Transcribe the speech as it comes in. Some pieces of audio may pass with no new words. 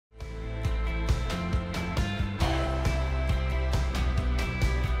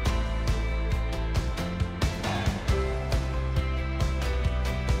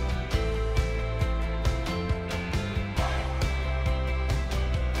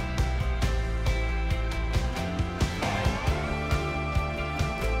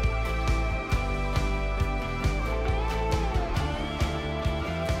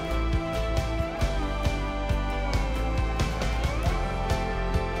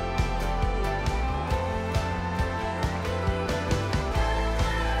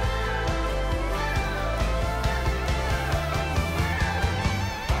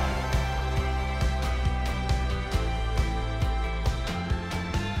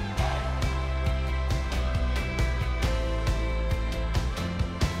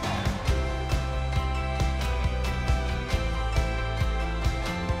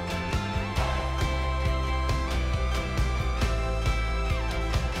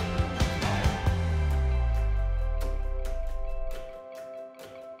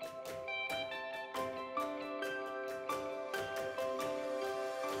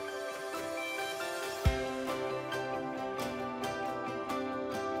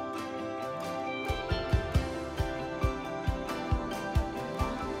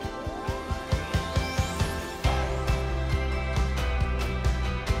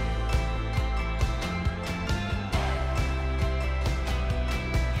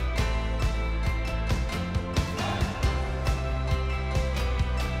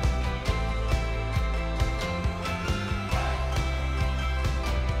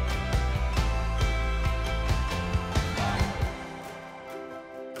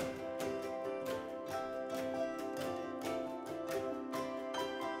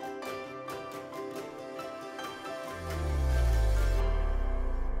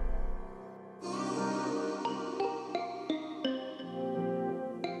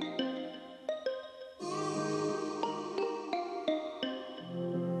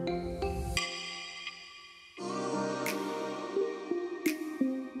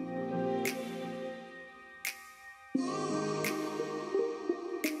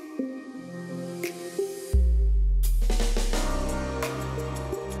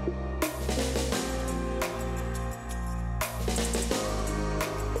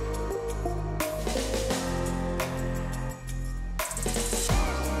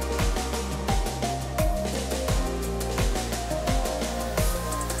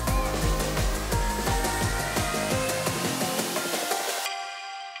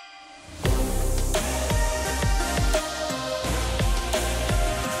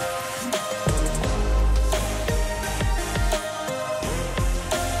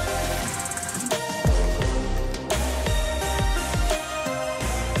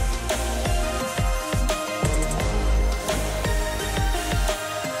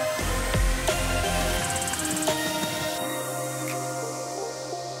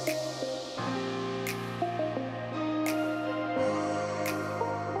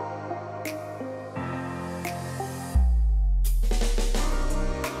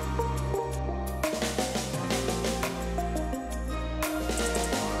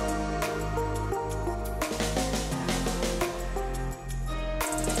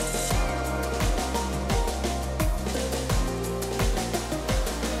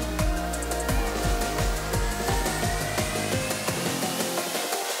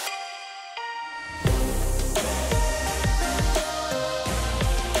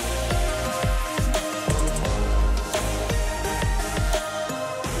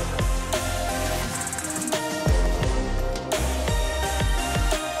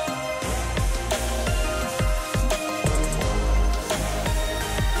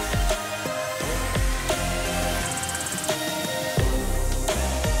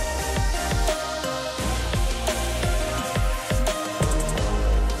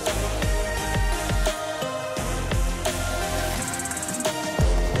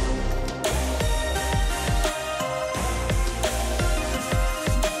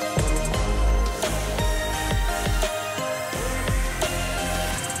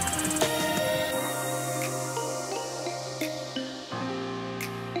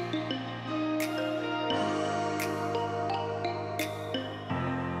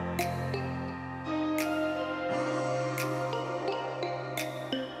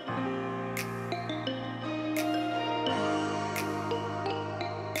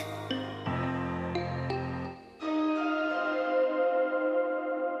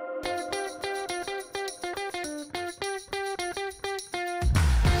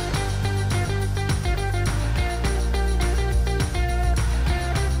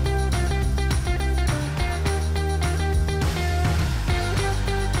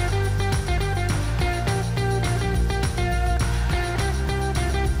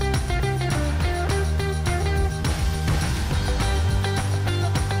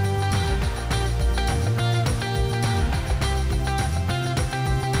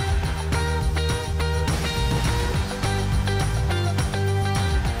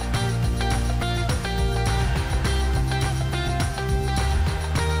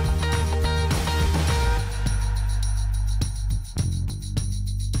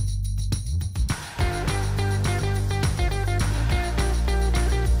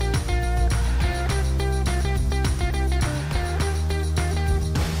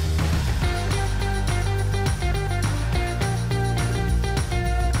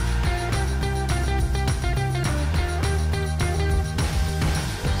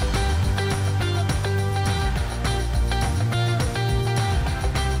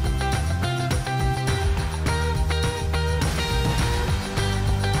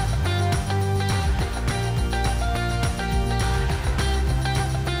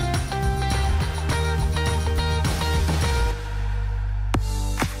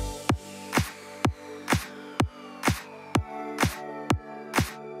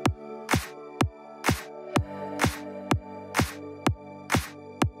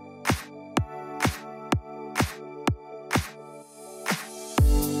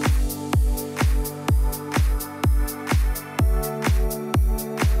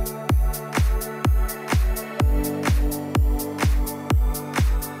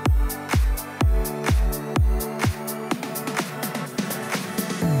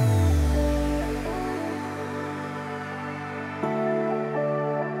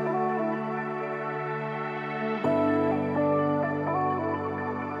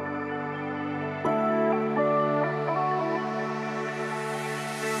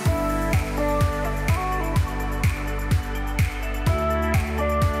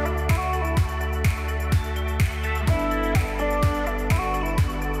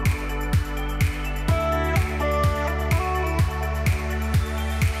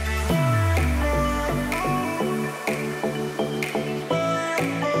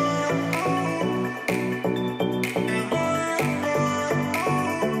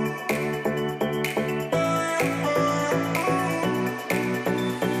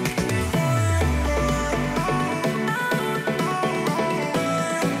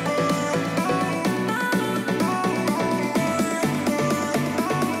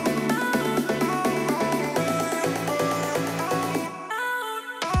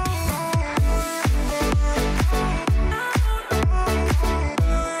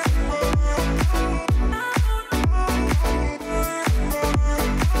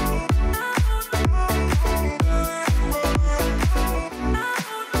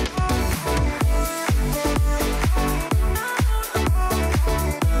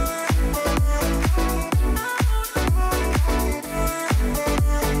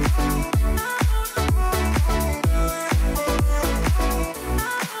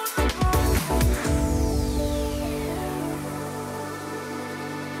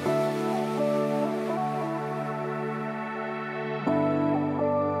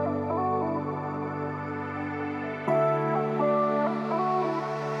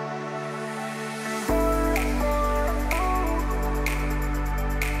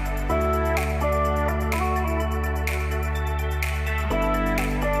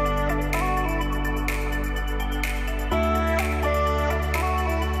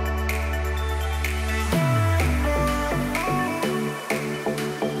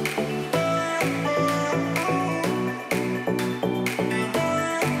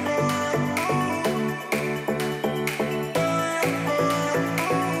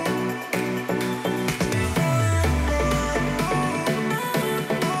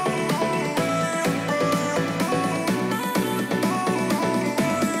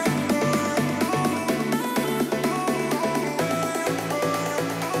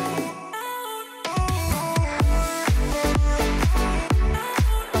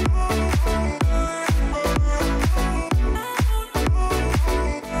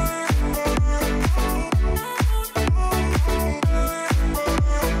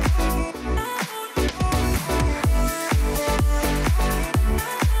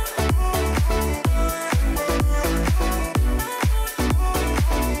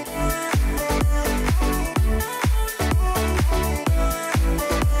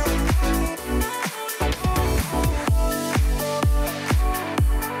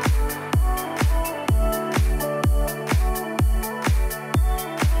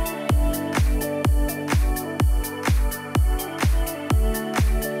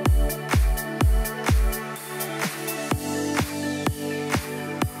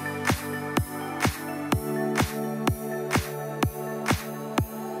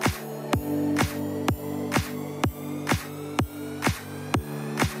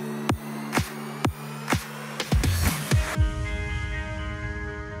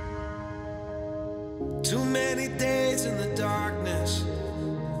Too many days in the darkness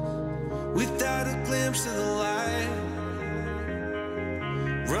without a glimpse of the light.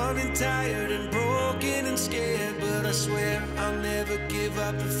 Running tired and broken and scared, but I swear I'll never give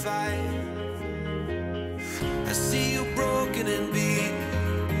up the fight. I see you broken and beat,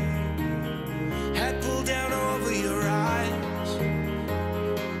 head pulled down over your eyes.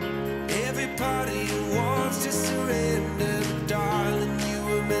 Every part of you wants to surrender, but darling, you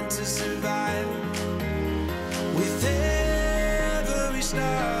were meant to survive. With every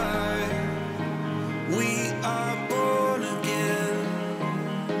star, we are born again.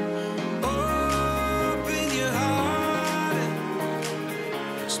 Open your heart,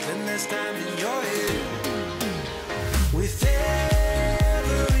 spend less time in your head. With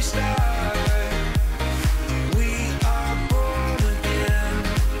every star, we are born again.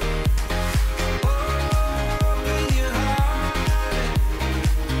 Open your heart,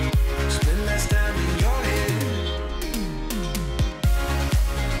 spend less time in your head.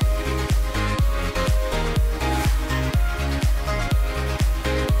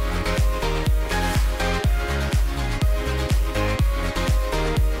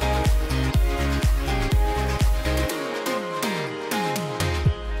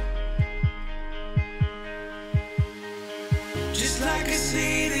 Just like a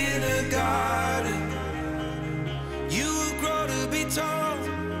seed in a garden, you will grow to be tall,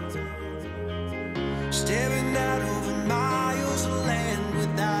 staring out over miles of land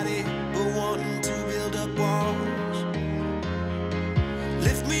without it, but wanting to build up walls.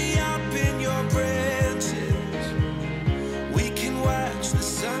 Lift me up in your branches, we can watch the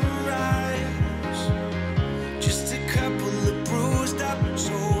sunrise. Just a couple of bruised up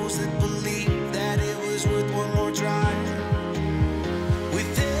souls that believe that it was worth one more try.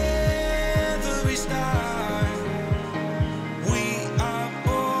 With every star, we are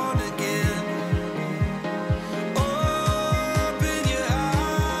born again.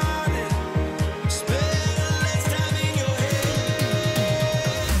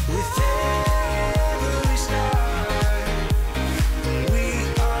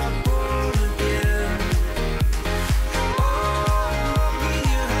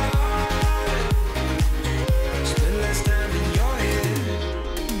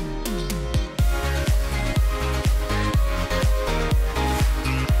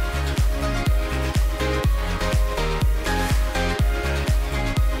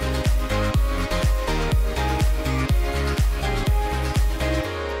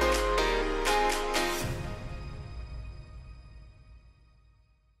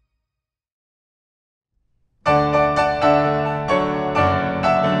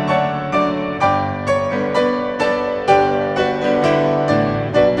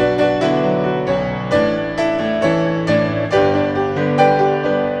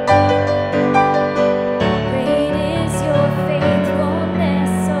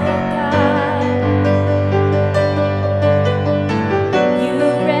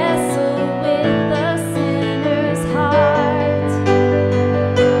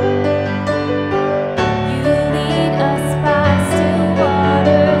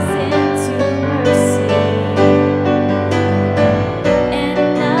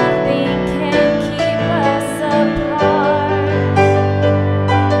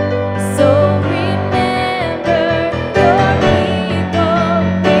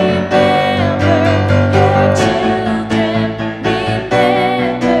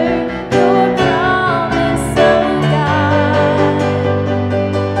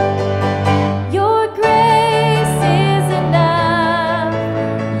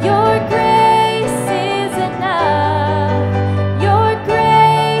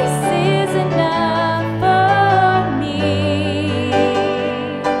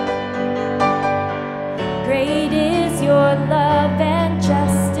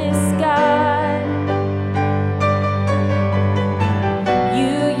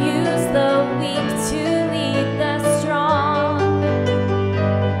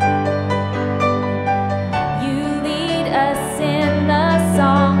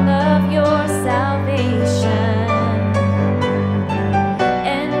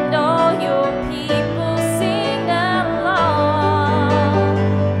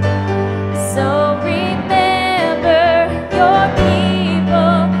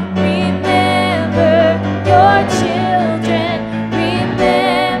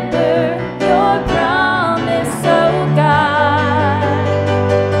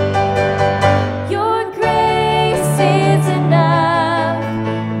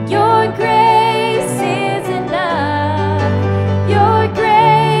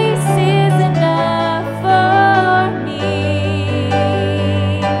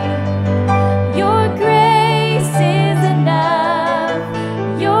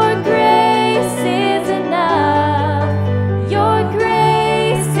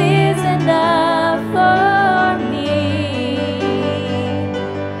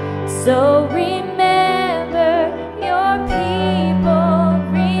 So remember your people,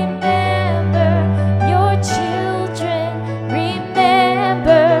 remember your children,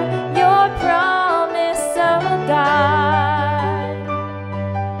 remember your promise, oh God.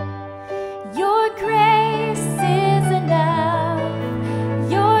 Your grace is enough.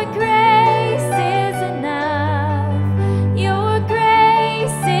 Your grace is enough. Your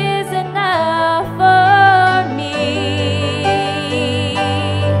grace is enough for me.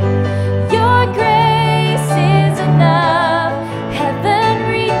 Your grace is enough. Heaven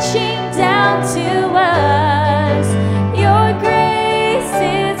reaching down to us. Your grace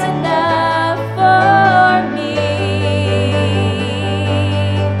is enough for me.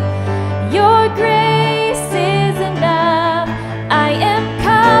 Your grace is enough. I am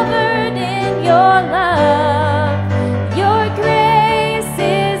covered in your love. Your grace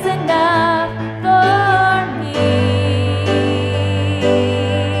is enough for me.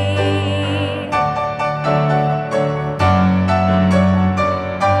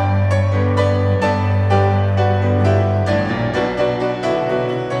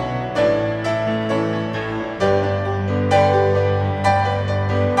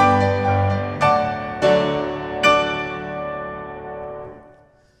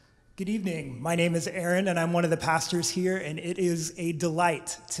 Good evening. My name is Aaron, and I'm one of the pastors here, and it is a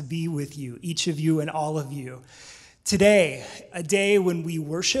delight to be with you, each of you and all of you. Today, a day when we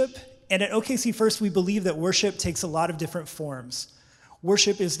worship, and at OKC First, we believe that worship takes a lot of different forms.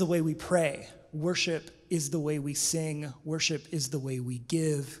 Worship is the way we pray. Worship is the way we sing. Worship is the way we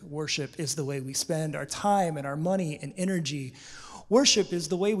give. Worship is the way we spend our time and our money and energy. Worship is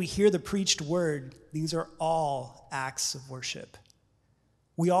the way we hear the preached word. These are all acts of worship.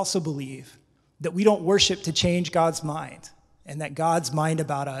 We also believe that we don't worship to change God's mind, and that God's mind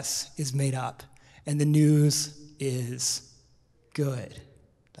about us is made up, and the news is good.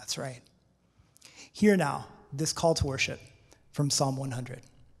 That's right. Hear now this call to worship from Psalm 100.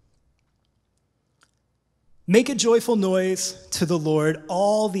 Make a joyful noise to the Lord,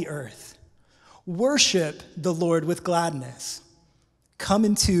 all the earth. Worship the Lord with gladness. Come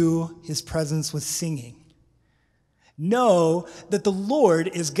into his presence with singing. Know that the Lord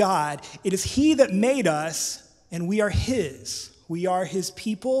is God. It is he that made us, and we are his. We are his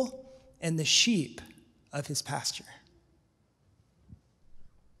people and the sheep of his pasture.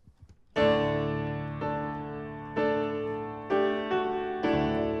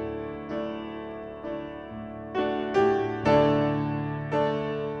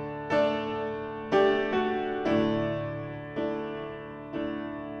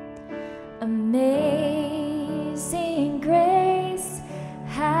 Amazing grace,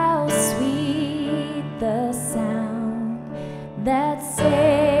 how sweet the sound that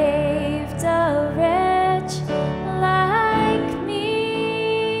saved a wretch like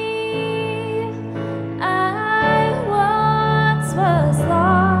me. I once was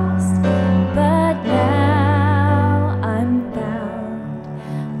lost, but now I'm found.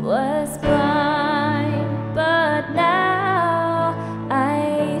 Was blind, but now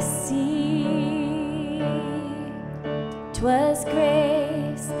I see. 'Twas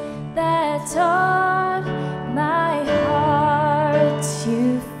grace that taught my heart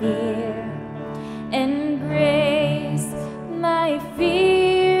to fear, and grace my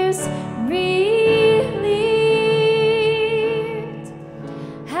fears relieved.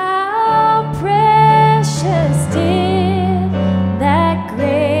 How precious did that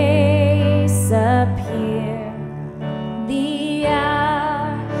grace appear the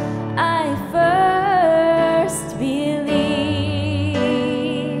hour I first believed.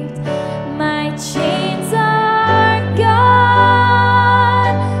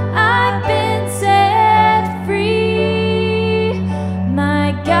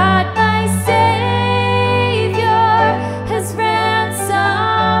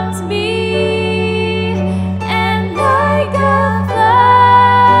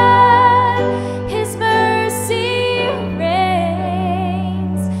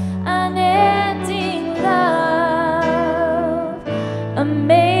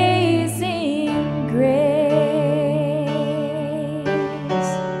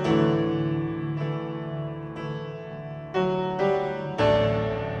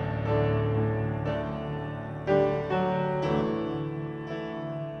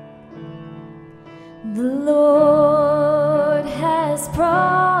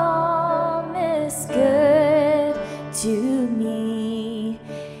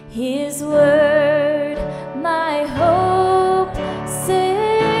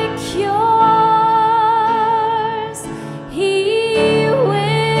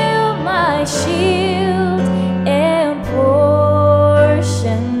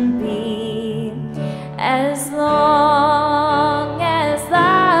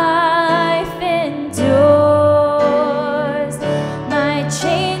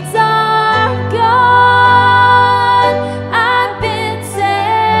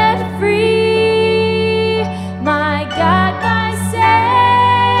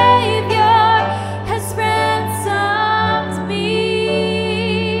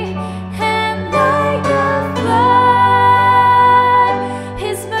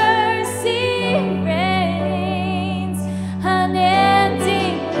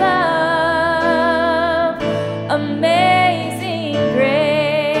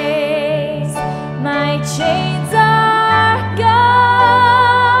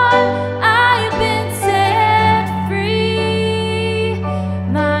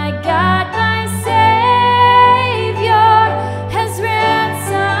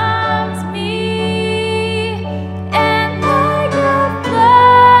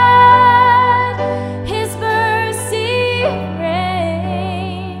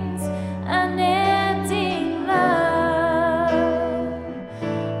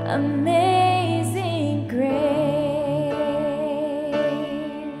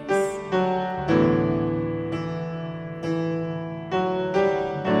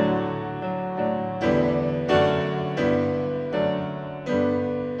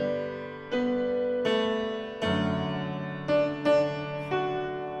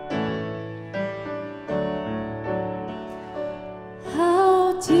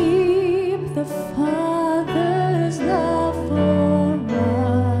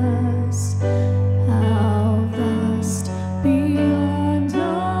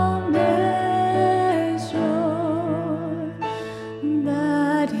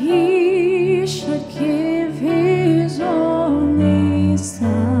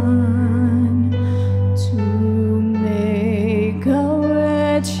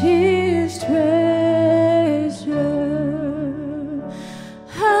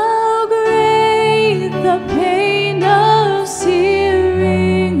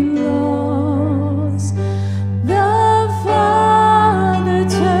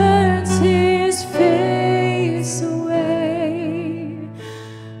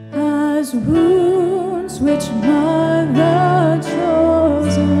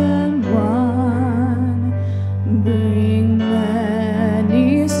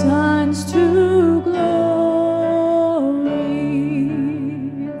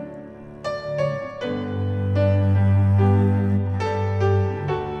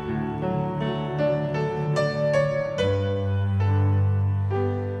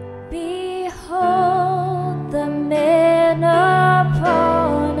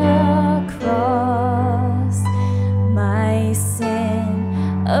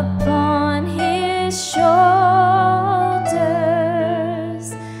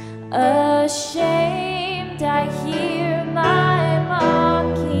 ashamed, I hear my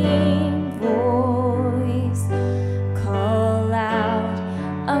mocking voice call out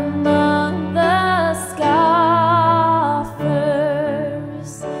among the scoffers.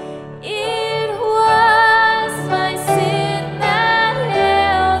 It was my sin that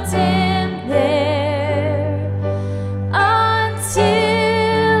held him there until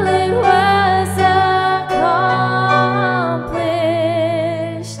it was accomplished.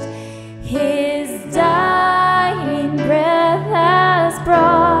 His dying breath has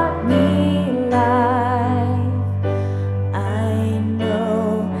brought me life. I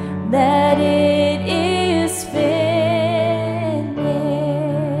know that it is finished.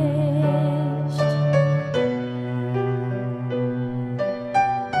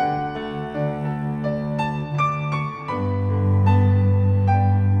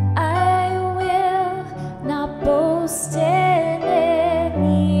 I will not boast in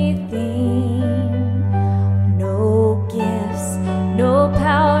anything, no gifts, no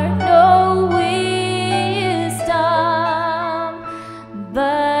power, no wisdom,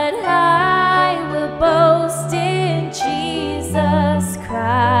 but I will boast in Jesus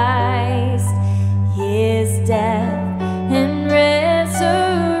Christ, his death and resurrection.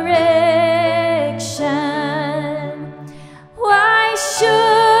 Why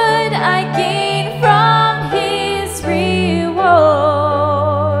should I gain from his reward?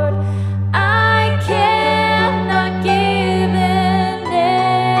 I cannot give an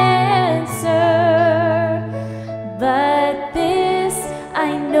answer, but this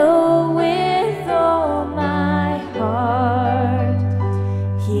I know with all my heart.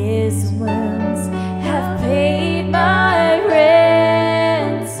 His wounds have paid my ransom.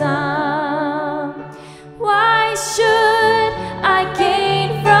 Why should I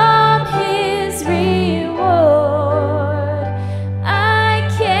gain from his reward? I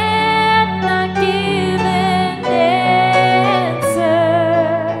cannot give an answer,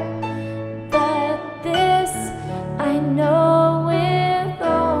 but this I know with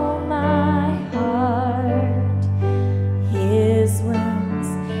all my heart. His wounds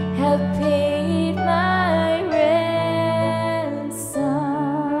have paid my ransom.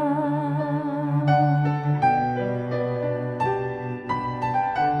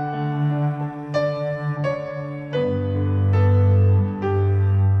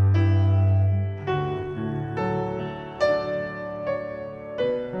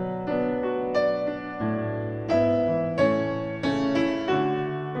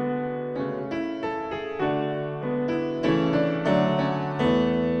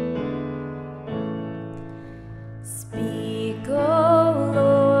 Speak, O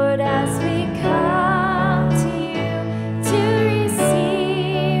Lord, as we come to you to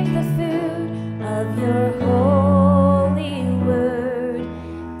receive the food of your holy word.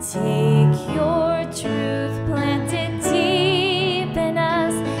 Take your truth, plant it deep in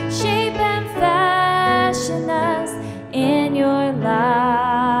us, shape and fashion us in your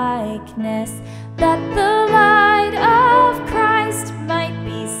likeness, that the light of Christ might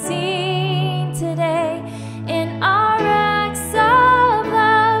be seen today in our acts of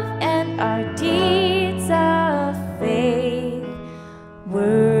love and our deeds of faith.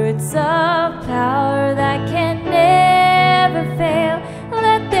 Words of power that can never fail,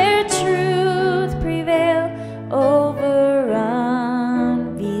 let their truth prevail over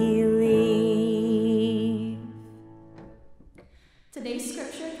unbelief. Today's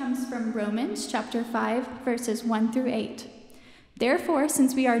scripture comes from Romans chapter 5, verses 1 through 8. Therefore,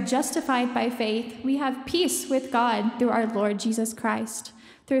 since we are justified by faith, we have peace with God through our Lord Jesus Christ,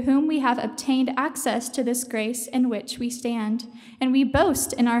 through whom we have obtained access to this grace in which we stand, and we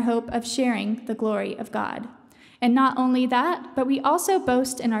boast in our hope of sharing the glory of God. And not only that, but we also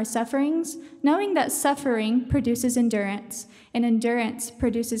boast in our sufferings, knowing that suffering produces endurance, and endurance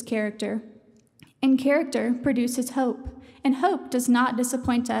produces character, and character produces hope. And hope does not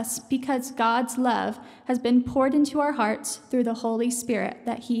disappoint us, because God's love has been poured into our hearts through the Holy Spirit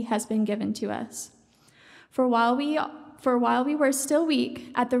that he has been given to us. For while we were still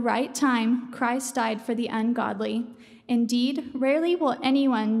weak, at the right time, Christ died for the ungodly. Indeed, rarely will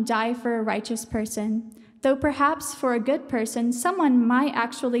anyone die for a righteous person, though perhaps for a good person someone might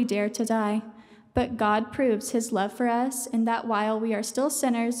actually dare to die. But God proves his love for us, in that while we are still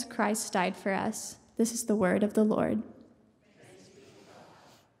sinners, Christ died for us. This is the word of the Lord.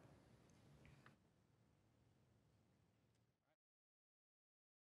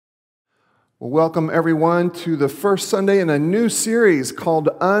 Well, welcome everyone to the first Sunday in a new series called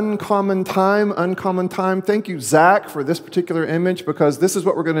Uncommon Time. Uncommon Time. Thank you, Zach, for this particular image, because this is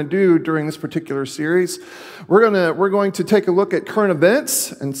what we're going to do during this particular series. We're going to take a look at current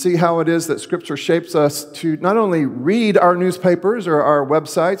events and see how it is that Scripture shapes us to not only read our newspapers or our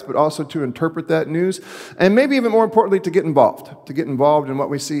websites, but also to interpret that news, and maybe even more importantly, to get involved in what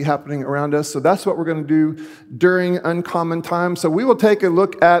we see happening around us. So that's what we're going to do during Uncommon Time. So we will take a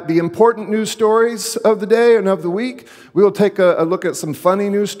look at the important news stories of the day and of the week. We will take a look at some funny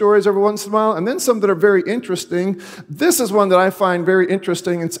news stories every once in a while, and then some that are very interesting. This is one that I find very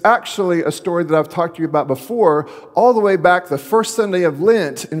interesting. It's actually a story that I've talked to you about before, all the way back the first Sunday of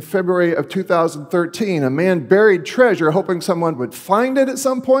Lent in February of 2013. A man buried treasure, hoping someone would find it at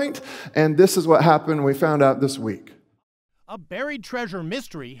some point, and this is what happened. We found out this week. A buried treasure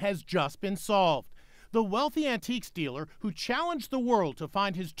mystery has just been solved. The wealthy antiques dealer who challenged the world to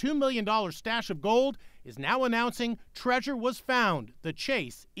find his $2 million stash of gold is now announcing treasure was found. The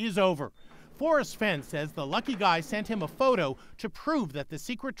chase is over. Forrest Fenn says the lucky guy sent him a photo to prove that the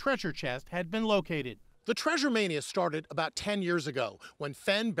secret treasure chest had been located. The treasure mania started about 10 years ago when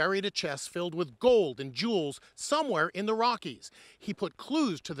Fenn buried a chest filled with gold and jewels somewhere in the Rockies. He put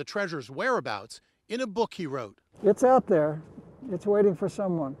clues to the treasure's whereabouts in a book he wrote. It's out there. It's waiting for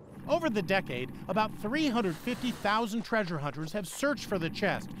someone. Over the decade, about 350,000 treasure hunters have searched for the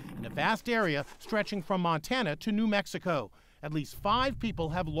chest in a vast area stretching from Montana to New Mexico. At least 5 people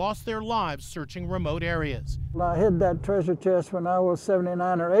have lost their lives searching remote areas. I hid that treasure chest when I was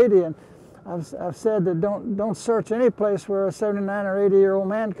 79 or 80, and I've said that don't search any place where a 79 or 80-year-old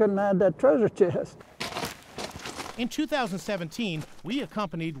man couldn't hide that treasure chest. In 2017, we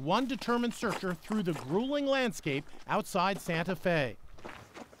accompanied one determined searcher through the grueling landscape outside Santa Fe.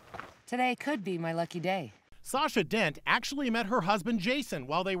 Today could be my lucky day. Sasha Dent actually met her husband Jason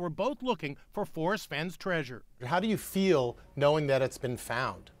while they were both looking for Forrest Fenn's treasure. How do you feel knowing that it's been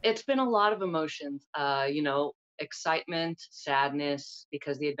found? It's been a lot of emotions, excitement, sadness,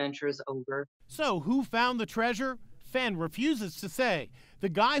 because the adventure is over. So who found the treasure? Fenn refuses to say. The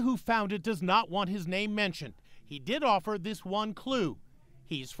guy who found it does not want his name mentioned. He did offer this one clue.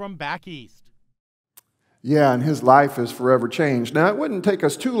 He's from back east. Yeah, and his life is forever changed. Now, it wouldn't take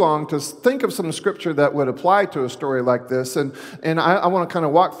us too long to think of some scripture that would apply to a story like this, and I want to kind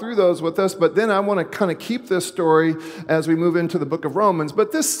of walk through those with us, but then I want to kind of keep this story as we move into the book of Romans.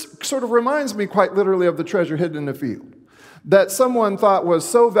 But this sort of reminds me quite literally of the treasure hidden in the field that someone thought was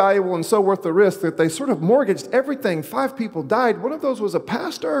so valuable and so worth the risk that they sort of mortgaged everything. 5 people died. One of those was a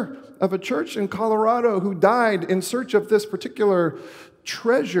pastor of a church in Colorado who died in search of this particular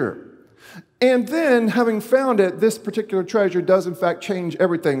treasure. And then, having found it, this particular treasure does in fact change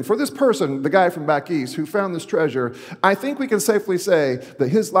everything. For this person, the guy from back east who found this treasure, I think we can safely say that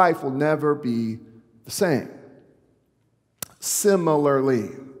his life will never be the same. Similarly,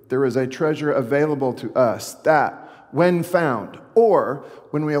 there is a treasure available to us that, when found, or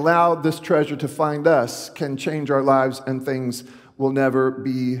when we allow this treasure to find us, can change our lives and things will never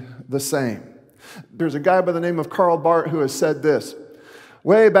be the same. There's a guy by the name of Karl Barth who has said this.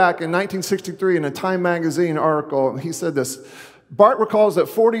 Way back in 1963 in a Time magazine article, he said this. Barth recalls that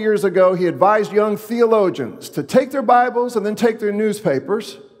 40 years ago, he advised young theologians to take their Bibles and then take their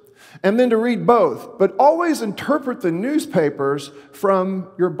newspapers, and then to read both, but always interpret the newspapers from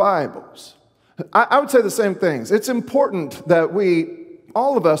your Bibles. I would say the same things. It's important that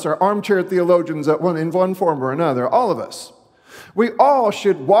all of us are armchair theologians in one form or another, all of us. We all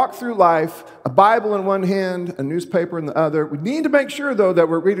should walk through life, a Bible in one hand, a newspaper in the other. We need to make sure, though, that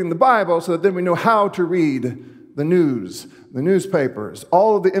we're reading the Bible so that then we know how to read the news, the newspapers,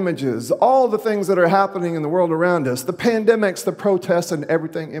 all of the images, all the things that are happening in the world around us, the pandemics, the protests, and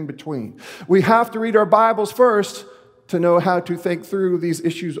everything in between. We have to read our Bibles first to know how to think through these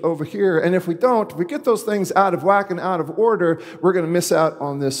issues over here. And if we don't, if we get those things out of whack and out of order, we're going to miss out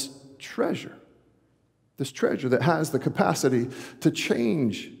on this treasure. This treasure that has the capacity to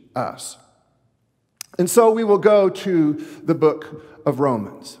change us. And so we will go to the book of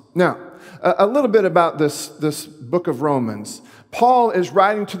Romans. Now, a little bit about this book of Romans. Paul is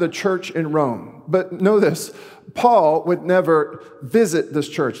writing to the church in Rome. But know this, Paul would never visit this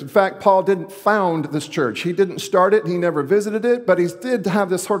church. In fact, Paul didn't found this church. He didn't start it. He never visited it. But he did have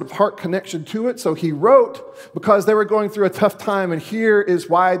this sort of heart connection to it. So he wrote because they were going through a tough time. And here is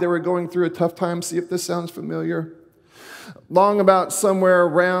why they were going through a tough time. See if this sounds familiar. Long about somewhere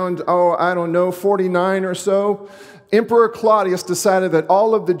around, 49 or so, Emperor Claudius decided that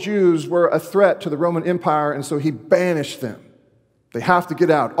all of the Jews were a threat to the Roman Empire. And so he banished them. They have to get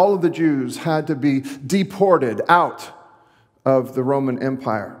out. All of the Jews had to be deported out of the Roman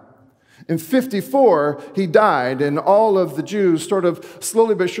Empire. In 54, he died, and all of the Jews sort of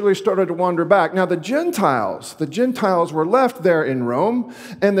slowly but surely started to wander back. Now, the Gentiles were left there in Rome,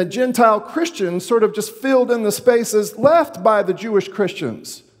 and the Gentile Christians sort of just filled in the spaces left by the Jewish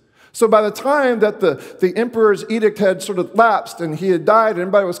Christians. So by the time that the emperor's edict had sort of lapsed and he had died and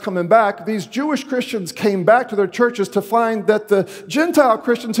everybody was coming back, these Jewish Christians came back to their churches to find that the Gentile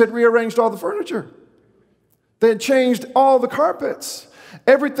Christians had rearranged all the furniture. They had changed all the carpets.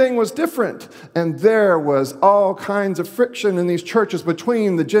 Everything was different, and there was all kinds of friction in these churches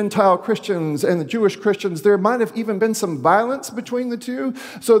between the Gentile Christians and the Jewish Christians. There might have even been some violence between the two.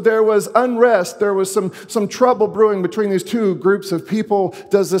 So there was unrest. There was some trouble brewing between these two groups of people.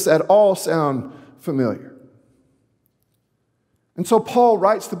 Does this at all sound familiar? And so Paul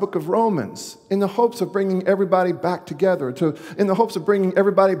writes the book of Romans in the hopes of bringing everybody back together, in the hopes of bringing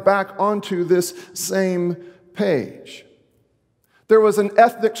everybody back onto this same page. There was an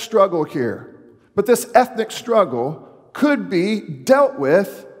ethnic struggle here, but this ethnic struggle could be dealt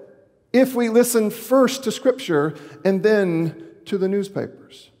with if we listen first to Scripture and then to the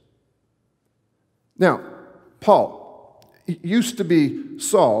newspapers. Now, Paul, used to be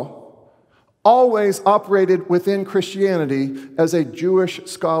Saul, always operated within Christianity as a Jewish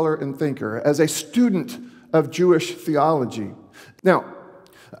scholar and thinker, as a student of Jewish theology. Now,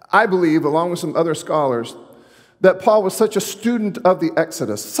 I believe, along with some other scholars, that Paul was such a student of the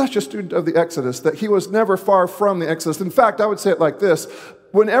Exodus, that he was never far from the Exodus. In fact, I would say it like this.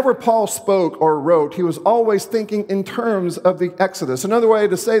 Whenever Paul spoke or wrote, he was always thinking in terms of the Exodus. Another way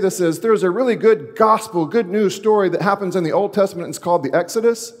to say this is there's a really good gospel, good news story that happens in the Old Testament. It's called the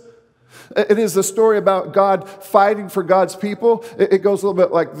Exodus. It is the story about God fighting for God's people. It goes a little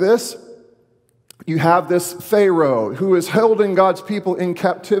bit like this. You have this Pharaoh who is holding God's people in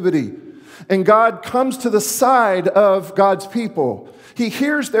captivity. And God comes to the side of God's people. He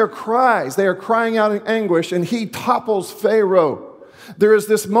hears their cries. They are crying out in anguish, and he topples Pharaoh. There is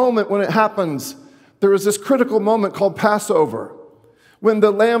this moment when it happens. There is this critical moment called Passover, when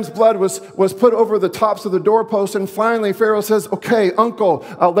the lamb's blood was put over the tops of the doorpost, and finally Pharaoh says, okay, uncle,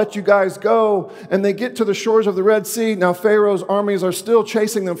 I'll let you guys go. And they get to the shores of the Red Sea. Now Pharaoh's armies are still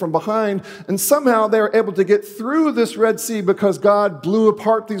chasing them from behind, and somehow they're able to get through this Red Sea because God blew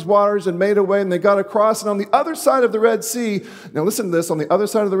apart these waters and made a way, and they got across. And on the other side of the Red Sea, now listen to this, on the other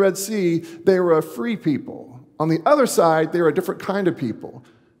side of the Red Sea, they were a free people. On the other side, they were a different kind of people,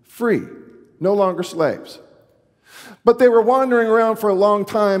 free, no longer slaves. But they were wandering around for a long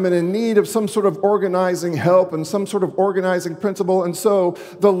time and in need of some sort of organizing help and some sort of organizing principle. And so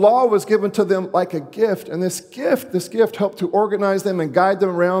the law was given to them like a gift. And this gift helped to organize them and guide them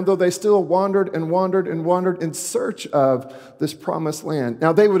around, though they still wandered and wandered and wandered in search of this promised land.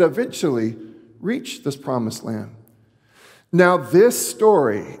 Now, they would eventually reach this promised land. Now, this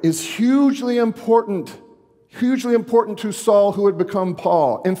story is hugely important to Saul, who would become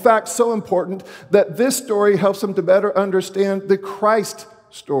Paul. In fact, so important that this story helps him to better understand the Christ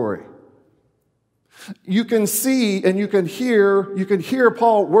story. You can see and you can hear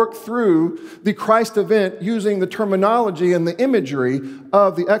Paul work through the Christ event using the terminology and the imagery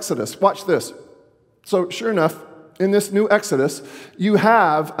of the Exodus. Watch this. So sure enough, in this new Exodus, you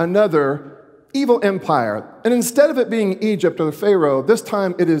have another evil empire. And instead of it being Egypt or the Pharaoh, this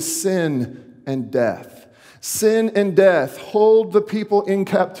time it is sin and death. Sin and death hold the people in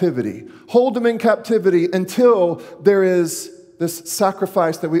captivity. Hold them in captivity until there is this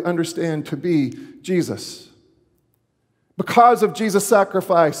sacrifice that we understand to be Jesus. Because of Jesus'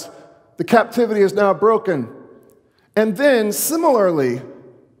 sacrifice, the captivity is now broken. And then, similarly,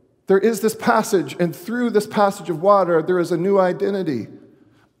 there is this passage, and through this passage of water, there is a new identity.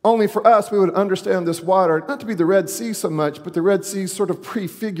 Only for us, we would understand this water, not to be the Red Sea so much, but the Red Sea sort of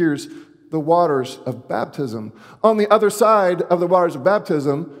prefigures the waters of baptism. On the other side of the waters of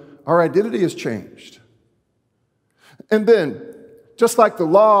baptism, our identity is changed. And then, just like the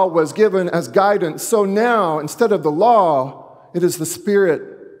law was given as guidance, so now, instead of the law, it is the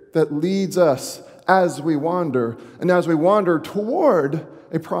Spirit that leads us as we wander, and as we wander toward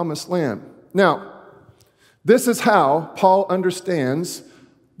a promised land. Now, this is how Paul understands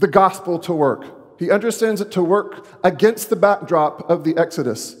the gospel to work. He understands it to work against the backdrop of the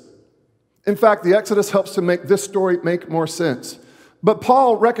Exodus. In fact, the Exodus helps to make this story make more sense. But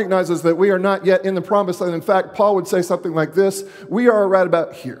Paul recognizes that we are not yet in the promised land. In fact, Paul would say something like this: we are right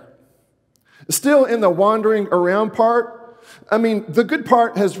about here. Still in the wandering around part. I mean, the good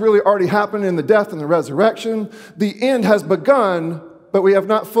part has really already happened in the death and the resurrection. The end has begun, but we have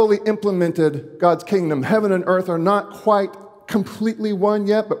not fully implemented God's kingdom. Heaven and earth are not quite completely one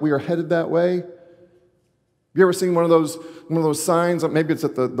yet, but we are headed that way. You ever seen one of those signs? Maybe it's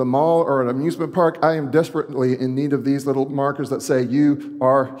at the mall or an amusement park. I am desperately in need of these little markers that say, "You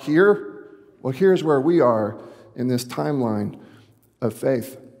are here." Well, here's where we are in this timeline of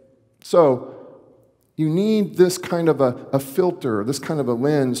faith. So you need this kind of a filter, this kind of a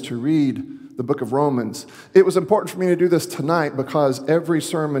lens to read the book of Romans. It was important for me to do this tonight because every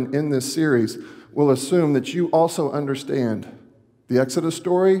sermon in this series will assume that you also understand the Exodus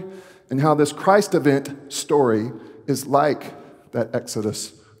story and how this Christ event story is like that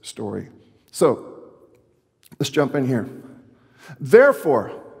Exodus story. So, let's jump in here.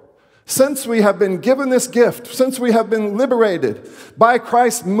 Therefore, since we have been given this gift, since we have been liberated by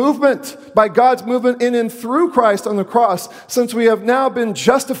Christ's movement, by God's movement in and through Christ on the cross, since we have now been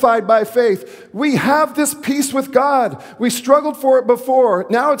justified by faith, we have this peace with God. We struggled for it before.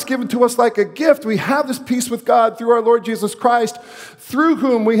 Now it's given to us like a gift. We have this peace with God through our Lord Jesus Christ, through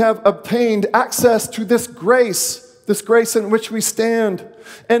whom we have obtained access to this grace in which we stand.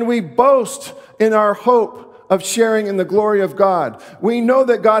 And we boast in our hope of sharing in the glory of God. We know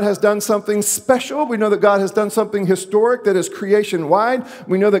that God has done something special. We know that God has done something historic that is creation-wide.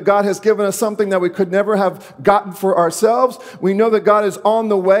 We know that God has given us something that we could never have gotten for ourselves. We know that God is on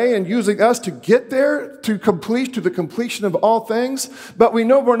the way and using us to get there, to the completion of all things. But we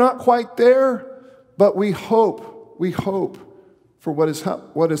know we're not quite there, but we hope for what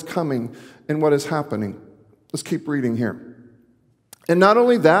is coming and what is happening. Let's keep reading here. And not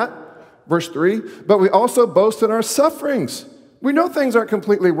only that, verse 3, but we also boast in our sufferings. We know things aren't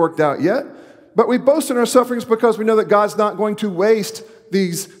completely worked out yet, but we boast in our sufferings because we know that God's not going to waste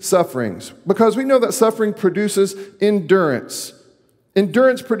these sufferings. Because we know that suffering produces endurance.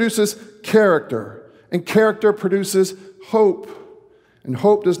 Endurance produces character, and character produces hope. And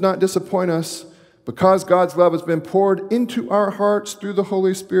hope does not disappoint us because God's love has been poured into our hearts through the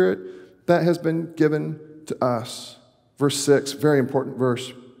Holy Spirit that has been given to us. Verse 6, very important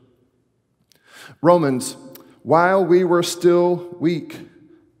verse. Romans, while we were still weak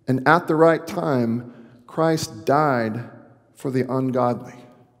and at the right time, Christ died for the ungodly.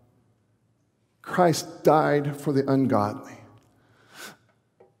 Christ died for the ungodly.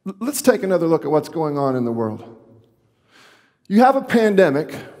 Let's take another look at what's going on in the world. You have a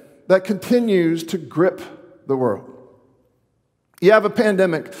pandemic that continues to grip the world. You have a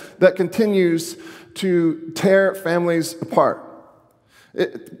pandemic that continues to tear families apart.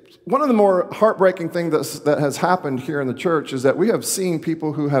 One of the more heartbreaking things that has happened here in the church is that we have seen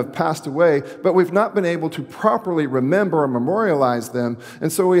people who have passed away, but we've not been able to properly remember or memorialize them. And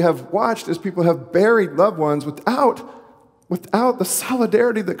so we have watched as people have buried loved ones without the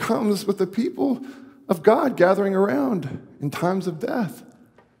solidarity that comes with the people of God gathering around in times of death.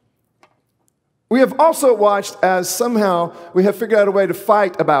 We have also watched as somehow we have figured out a way to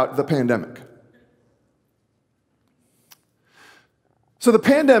fight about the pandemic. So the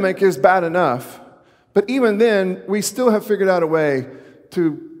pandemic is bad enough, but even then, we still have figured out a way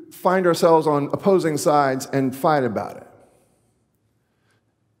to find ourselves on opposing sides and fight about it.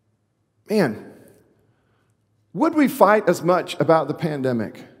 Man, would we fight as much about the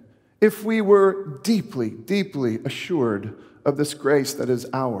pandemic if we were deeply, deeply assured of this grace that is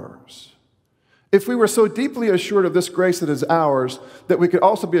ours? If we were so deeply assured of this grace that is ours, that we could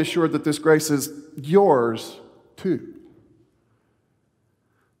also be assured that this grace is yours too.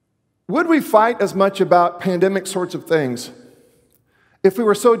 Would we fight as much about pandemic sorts of things if we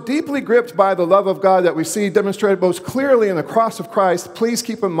were so deeply gripped by the love of God that we see demonstrated most clearly in the cross of Christ? Please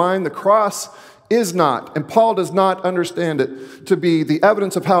keep in mind the cross is not, and Paul does not understand it to be the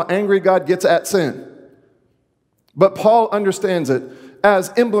evidence of how angry God gets at sin. But Paul understands it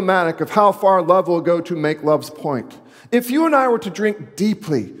as emblematic of how far love will go to make love's point. If you and I were to drink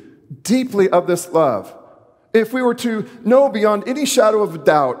deeply, deeply of this love, if we were to know beyond any shadow of a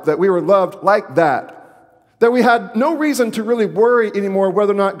doubt that we were loved like that we had no reason to really worry anymore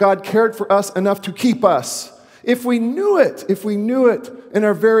whether or not God cared for us enough to keep us, if we knew it in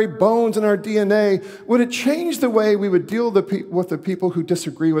our very bones and our DNA, would it change the way we would deal with the people who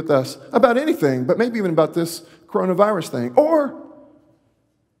disagree with us about anything, but maybe even about this coronavirus thing?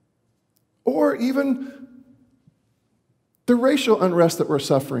 Or even the racial unrest that we're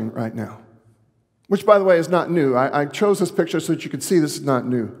suffering right now? Which, by the way, is not new. I chose this picture so that you could see this is not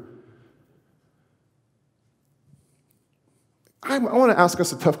new. I want to ask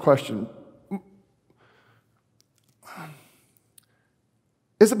us a tough question.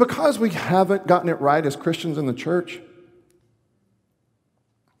 Is it because we haven't gotten it right as Christians in the church?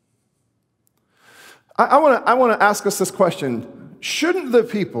 I want to ask us this question. Shouldn't the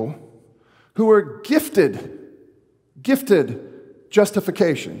people who are gifted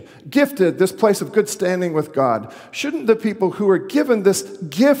justification, gifted this place of good standing with God, shouldn't the people who are given this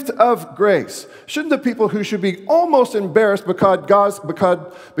gift of grace, shouldn't the people who should be almost embarrassed because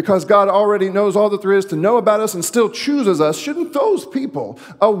God already knows all that there is to know about us and still chooses us, shouldn't those people,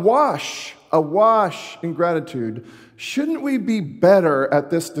 awash in gratitude, shouldn't we be better at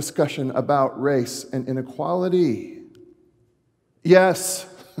this discussion about race and inequality? Yes,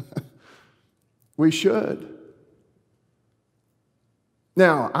 we should.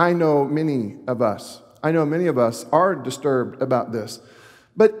 Now, I know many of us are disturbed about this.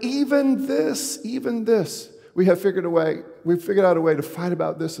 But even this, we've figured out a way to fight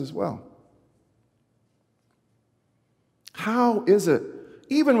about this as well. How is it,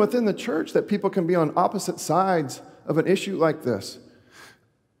 even within the church, that people can be on opposite sides of an issue like this?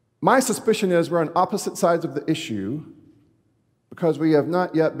 My suspicion is we're on opposite sides of the issue because we have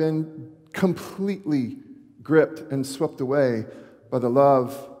not yet been completely gripped and swept away by the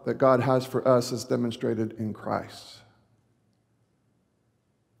love that God has for us as demonstrated in Christ.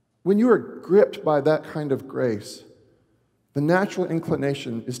 When you are gripped by that kind of grace, the natural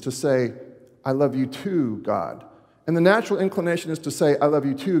inclination is to say, I love you too, God. And the natural inclination is to say, I love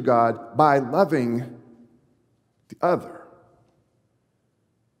you too, God, by loving the other.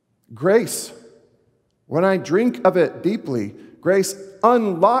 Grace, when I drink of it deeply, grace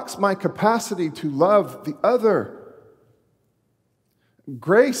unlocks my capacity to love the other.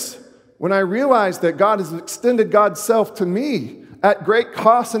 Grace, when I realize that God has extended God's self to me at great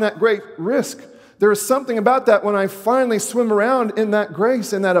cost and at great risk, there is something about that when I finally swim around in that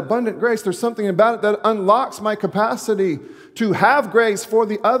grace, in that abundant grace, there's something about it that unlocks my capacity to have grace for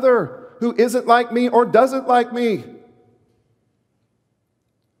the other who isn't like me or doesn't like me.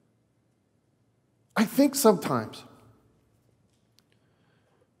 I think sometimes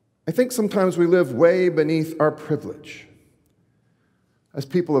we live way beneath our privilege as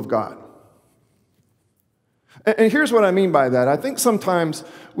people of God. And here's what I mean by that. I think sometimes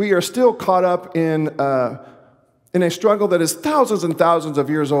we are still caught up in a struggle that is thousands and thousands of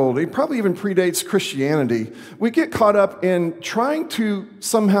years old. It probably even predates Christianity. We get caught up in trying to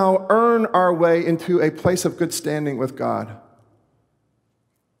somehow earn our way into a place of good standing with God.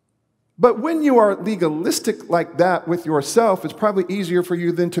 But when you are legalistic like that with yourself, it's probably easier for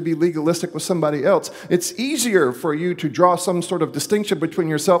you than to be legalistic with somebody else. It's easier for you to draw some sort of distinction between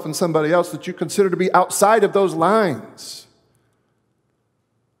yourself and somebody else that you consider to be outside of those lines.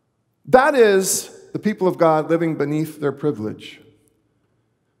 That is the people of God living beneath their privilege.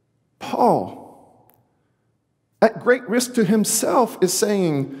 Paul, at great risk to himself, is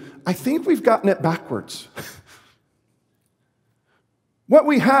saying, I think we've gotten it backwards. What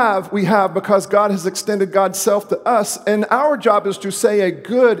we have because God has extended God's self to us, and our job is to say a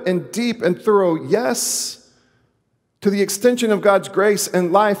good and deep and thorough yes to the extension of God's grace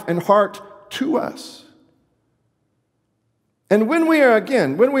and life and heart to us. And when we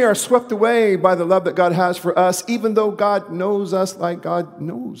are swept away by the love that God has for us, even though God knows us like God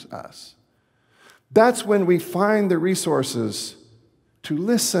knows us, that's when we find the resources to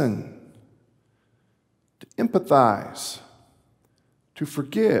listen, to empathize, to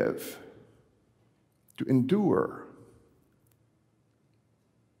forgive, to endure.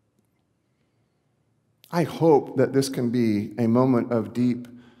 I hope that this can be a moment of deep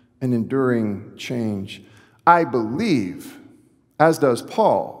and enduring change. I believe, as does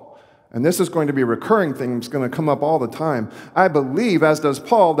Paul, and this is going to be a recurring thing, it's going to come up all the time. I believe, as does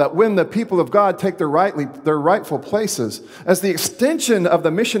Paul, that when the people of God take their rightful places as the extension of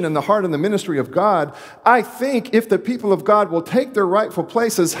the mission and the heart and the ministry of God, I think if the people of God will take their rightful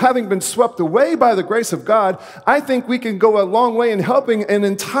places, having been swept away by the grace of God, I think we can go a long way in helping an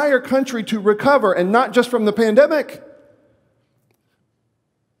entire country to recover, and not just from the pandemic,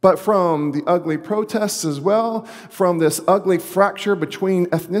 but from the ugly protests as well, from this ugly fracture between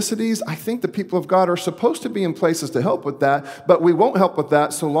ethnicities. I think the people of God are supposed to be in places to help with that, but we won't help with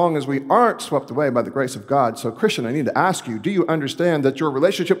that so long as we aren't swept away by the grace of God. So, Christian, I need to ask you, do you understand that your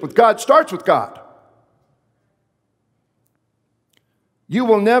relationship with God starts with God? You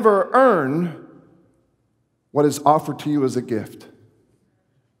will never earn what is offered to you as a gift.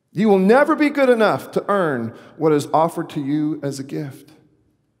 You will never be good enough to earn what is offered to you as a gift.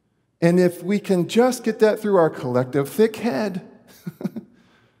 And if we can just get that through our collective thick head,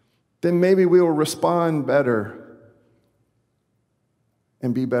 then maybe we will respond better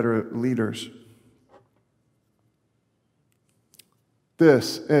and be better leaders.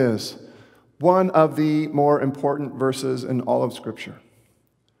 This is one of the more important verses in all of Scripture.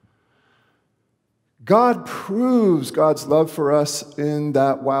 God proves God's love for us in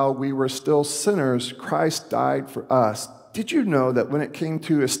that while we were still sinners, Christ died for us. did you know that when it came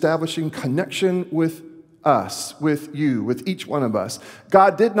to establishing connection with us, with you, with each one of us,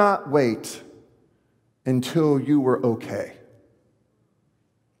 God did not wait until you were okay.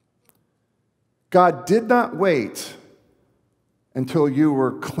 God did not wait until you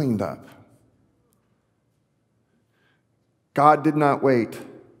were cleaned up. God did not wait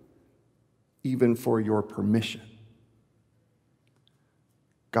even for your permission.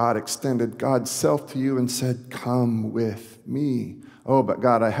 God extended God's self to you and said, come with me. Oh, but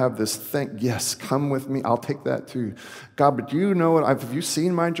God, I have this thing. Yes, come with me. I'll take that too. God, but do you know what? Have you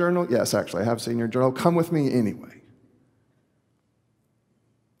seen my journal? Yes, actually, I have seen your journal. Come with me anyway.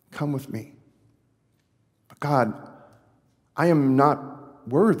 Come with me. But God, I am not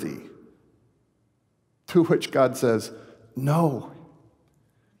worthy. To which God says, no,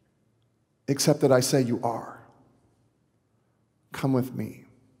 except that I say you are. Come with me.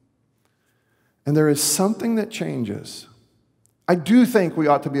 And there is something that changes. I do think we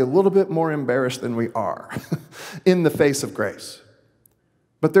ought to be a little bit more embarrassed than we are in the face of grace.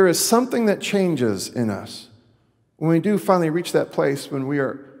 But there is something that changes in us when we do finally reach that place when we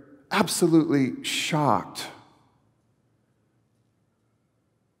are absolutely shocked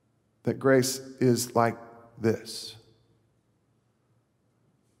that grace is like this.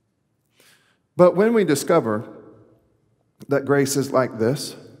 But when we discover that grace is like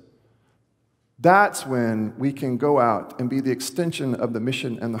this, that's when we can go out and be the extension of the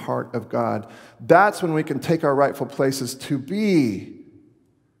mission and the heart of God. That's when we can take our rightful places to be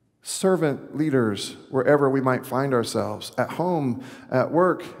servant leaders wherever we might find ourselves, at home, at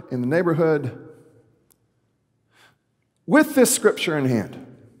work, in the neighborhood. With this scripture in hand,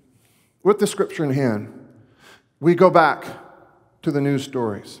 we go back to the news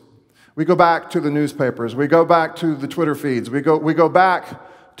stories. We go back to the newspapers. We go back to the Twitter feeds. We go back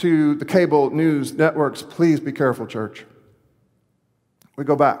to the cable news networks. Please be careful, church. We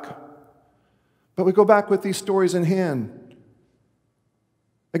go back. But we go back with these stories in hand.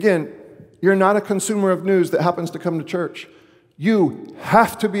 Again, you're not a consumer of news that happens to come to church. You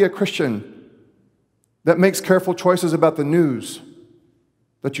have to be a Christian that makes careful choices about the news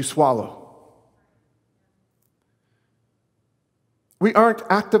that you swallow. We aren't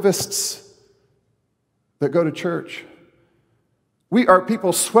activists that go to church. We are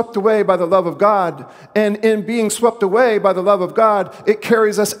people swept away by the love of God, and in being swept away by the love of God, it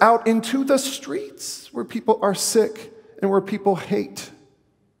carries us out into the streets where people are sick and where people hate.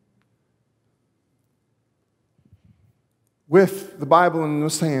 With the Bible in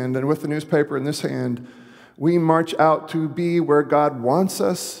this hand and with the newspaper in this hand, we march out to be where God wants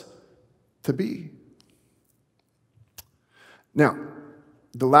us to be. Now,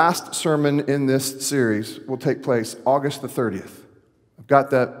 the last sermon in this series will take place August the 30th. I've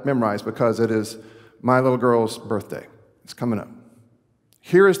got that memorized because it is my little girl's birthday. It's coming up.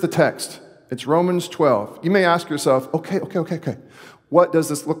 Here is the text. It's Romans 12. You may ask yourself, okay. What does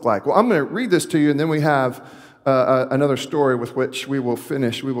this look like? Well, I'm going to read this to you, and then we have another story with which we will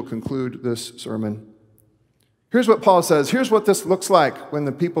conclude this sermon. Here's what Paul says. Here's what this looks like when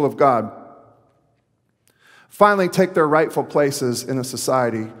the people of God finally take their rightful places in a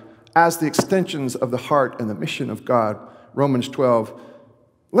society as the extensions of the heart and the mission of God. Romans 12.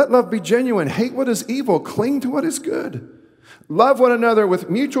 Let love be genuine. Hate what is evil. Cling to what is good. Love one another with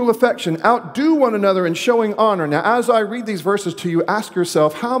mutual affection. Outdo one another in showing honor. Now, as I read these verses to you, ask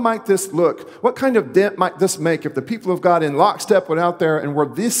yourself, how might this look? What kind of dent might this make if the people of God in lockstep went out there and were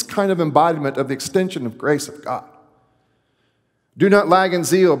this kind of embodiment of the extension of grace of God? Do not lag in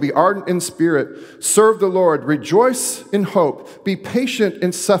zeal. Be ardent in spirit. Serve the Lord. Rejoice in hope. Be patient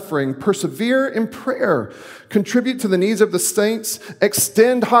in suffering. Persevere in prayer. Contribute to the needs of the saints.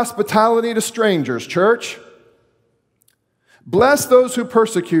 Extend hospitality to strangers, church. Bless those who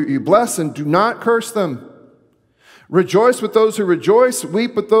persecute you. Bless and do not curse them. Rejoice with those who rejoice.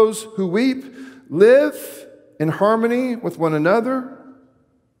 Weep with those who weep. Live in harmony with one another.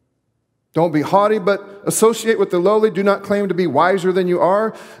 Don't be haughty, but associate with the lowly. Do not claim to be wiser than you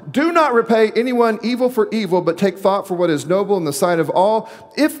are. Do not repay anyone evil for evil, but take thought for what is noble in the sight of all.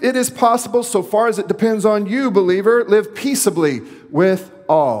 If it is possible, so far as it depends on you, believer, live peaceably with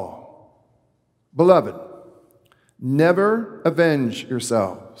all. Beloved, never avenge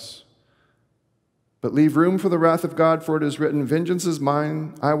yourselves, but leave room for the wrath of God, for it is written, vengeance is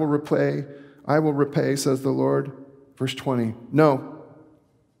mine, I will repay, says the Lord. Verse 20, no.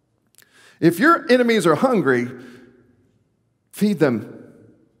 If your enemies are hungry, feed them.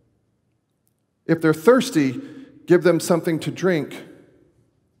 If they're thirsty, give them something to drink.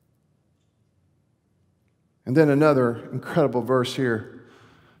 And then another incredible verse here,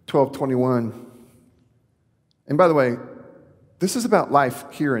 12:21. And by the way, This is about life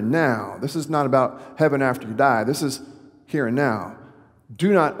here and now. This is not about heaven after you die. This is here and now.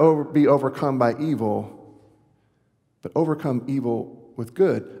 Do not be overcome by evil, but overcome evil with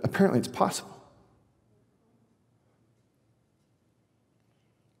good. Apparently it's possible.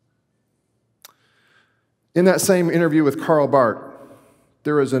 In that same interview with Karl Barth,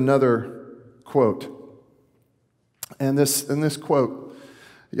 there is another quote. And in this quote,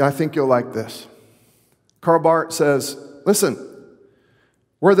 I think you'll like this. Karl Barth says, listen,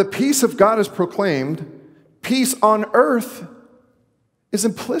 where the peace of God is proclaimed, peace on earth is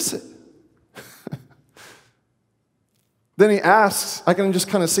implicit. Then he asks, I can just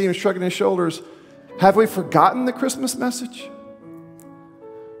kind of see him shrugging his shoulders, have we forgotten the Christmas message?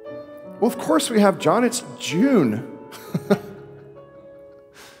 Well, of course we have, John. It's June.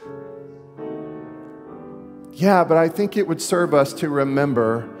 Yeah, but I think it would serve us to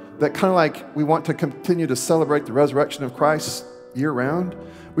remember that kind of like we want to continue to celebrate the resurrection of Christ year-round,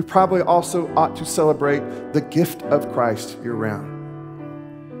 we probably also ought to celebrate the gift of Christ year-round.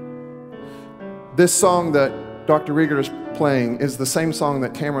 This song that Dr. Rieger is playing is the same song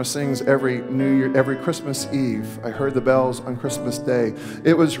that Tamara sings every New Year, every Christmas Eve. I heard the bells on Christmas Day.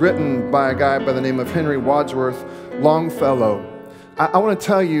 It was written by a guy by the name of Henry Wadsworth Longfellow. I want to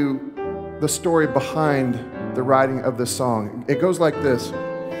tell you the story behind the writing of this song. It goes like this.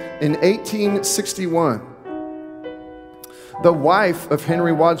 In 1861, the wife of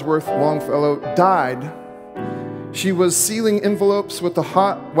Henry Wadsworth Longfellow died. She was sealing envelopes with the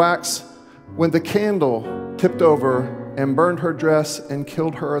hot wax when the candle tipped over and burned her dress and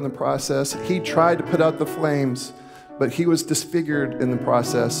killed her in the process. He tried to put out the flames, but he was disfigured in the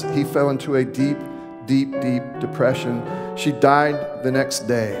process. He fell into a deep, deep, deep depression. She died the next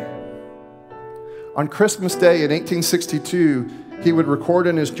day. On Christmas Day in 1862, he would record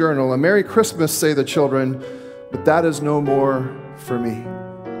in his journal, "A Merry Christmas, say the children, but that is no more for me."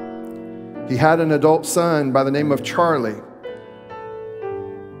 He had an adult son by the name of Charlie.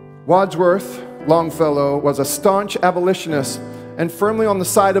 Wadsworth Longfellow was a staunch abolitionist and firmly on the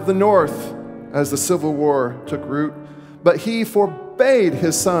side of the North as the Civil War took root, but he forbade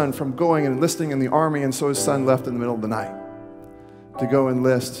his son from going and enlisting in the army, and so his son left in the middle of the night to go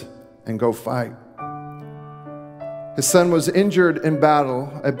enlist and go fight. His son was injured in battle.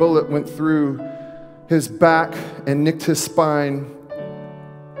 A bullet went through his back and nicked his spine.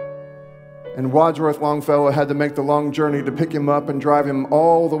 And Wadsworth Longfellow had to make the long journey to pick him up and drive him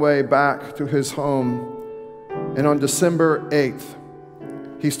all the way back to his home. And on December 8th,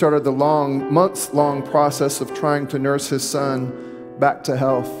 he started the months-long process of trying to nurse his son back to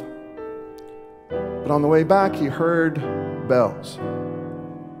health. But on the way back, he heard bells.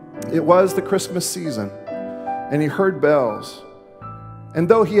 It was the Christmas season, and he heard bells. And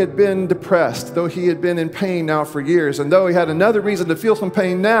though he had been depressed, though he had been in pain now for years, and though he had another reason to feel some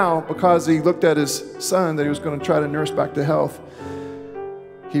pain now because he looked at his son that he was going to try to nurse back to health,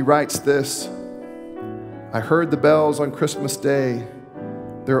 he writes this: "I heard the bells on Christmas Day,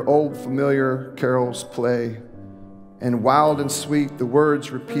 their old familiar carols play, and wild and sweet the words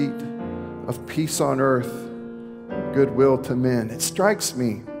repeat of peace on earth, goodwill to men." It strikes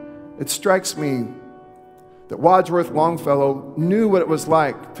me that Wadsworth Longfellow knew what it was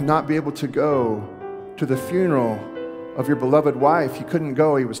like to not be able to go to the funeral of your beloved wife. He couldn't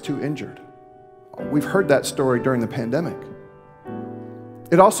go, he was too injured. We've heard that story during the pandemic.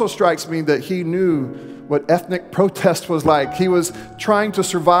 It also strikes me that he knew what ethnic protest was like. He was trying to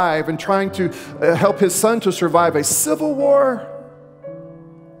survive and trying to help his son to survive a civil war.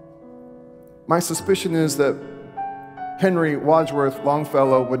 My suspicion is that Henry Wadsworth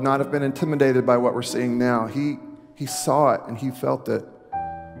Longfellow would not have been intimidated by what we're seeing now. He saw it and he felt it.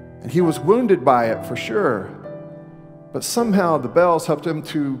 And he was wounded by it for sure. But somehow the bells helped him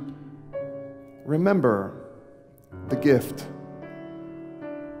to remember the gift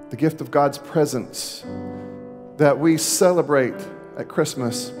of God's presence that we celebrate at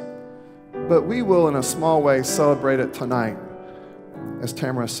Christmas. But we will, in a small way, celebrate it tonight as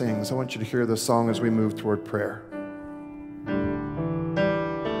Tamara sings. I want you to hear this song as we move toward prayer.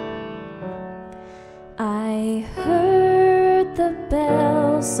 I heard the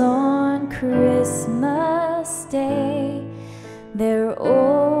bells on Christmas Day, their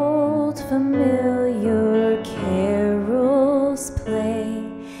old familiar carols play,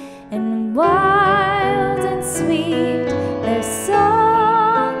 and wild and sweet their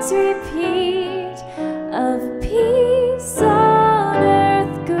songs repeat of peace on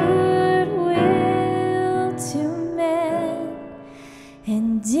earth, goodwill to men.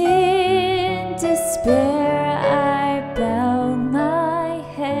 And in despair I bow my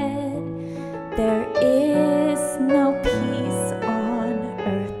head. There is no peace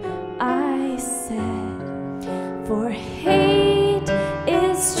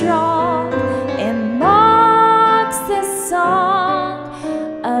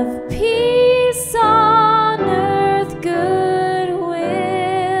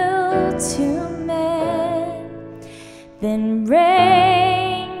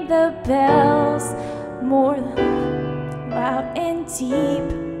the bells more loud and deep.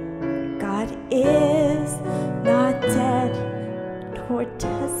 God is not dead, nor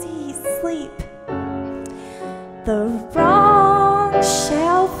does he sleep. The wrong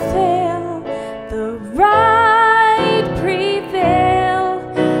shall fail, the right prevail,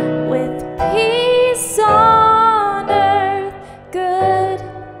 with peace on earth, good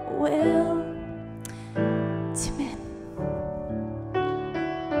will to men.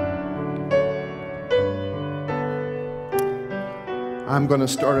 I'm going to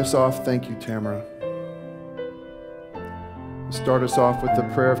start us off. Thank you, Tamara. Start us off with the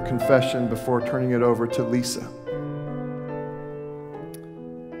prayer of confession before turning it over to Lisa.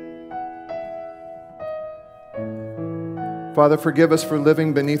 Father, forgive us for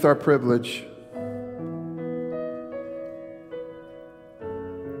living beneath our privilege.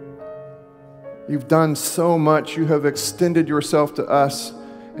 You've done so much. You have extended yourself to us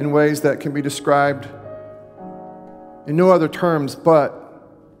in ways that can be described in no other terms but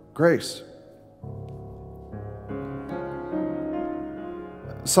grace.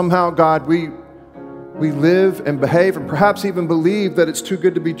 Somehow, God, we live and behave and perhaps even believe that it's too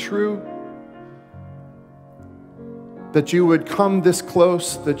good to be true, that you would come this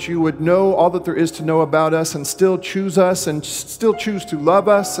close, that you would know all that there is to know about us and still choose us and still choose to love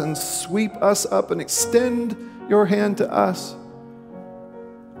us and sweep us up and extend your hand to us.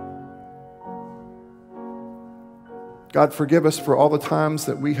 God, forgive us for all the times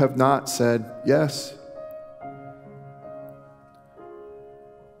that we have not said yes.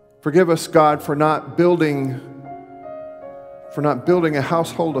 Forgive us, God, for not building a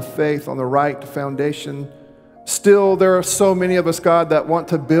household of faith on the right foundation. Still, there are so many of us, God, that want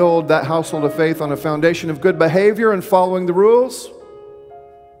to build that household of faith on a foundation of good behavior and following the rules.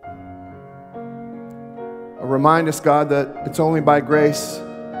 Remind us, God, that it's only by grace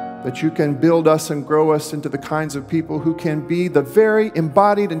that you can build us and grow us into the kinds of people who can be the very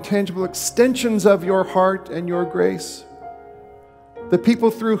embodied and tangible extensions of your heart and your grace. The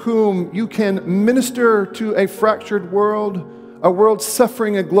people through whom you can minister to a fractured world, a world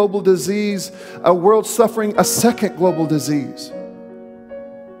suffering a global disease, a world suffering a second global disease.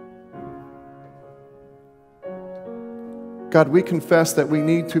 God, we confess that we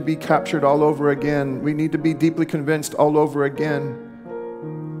need to be captured all over again. We need to be deeply convinced all over again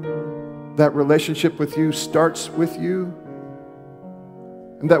that relationship with you starts with you,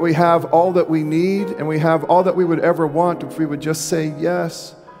 and that we have all that we need and we have all that we would ever want if we would just say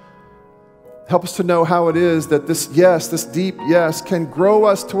yes. Help us to know how it is that this yes, this deep yes, can grow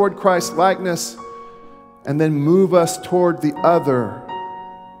us toward Christ's likeness and then move us toward the other,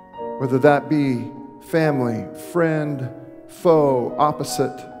 whether that be family, friend, foe,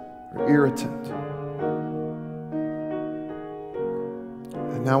 opposite, or irritant.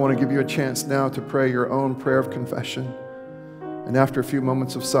 And now I want to give you a chance now to pray your own prayer of confession. And after a few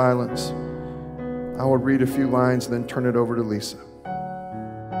moments of silence, I will read a few lines and then turn it over to Lisa.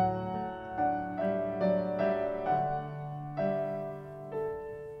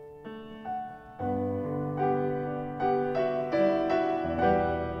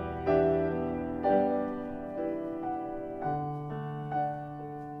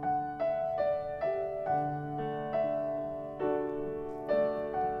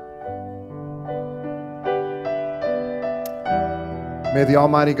 May the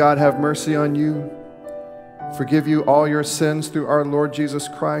Almighty God have mercy on you, forgive you all your sins through our Lord Jesus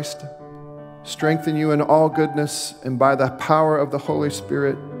Christ, strengthen you in all goodness, and by the power of the Holy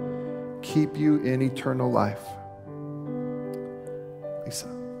Spirit, keep you in eternal life. Lisa.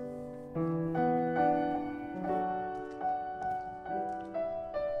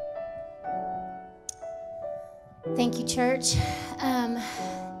 Thank you, church.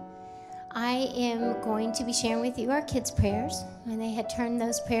 I am going to be sharing with you our kids' prayers, and they had turned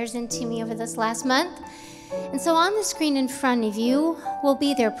those prayers into me over this last month. And so on the screen in front of you will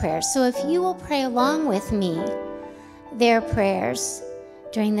be their prayers. So if you will pray along with me, their prayers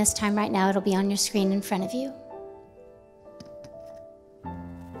during this time right now, it'll be on your screen in front of you.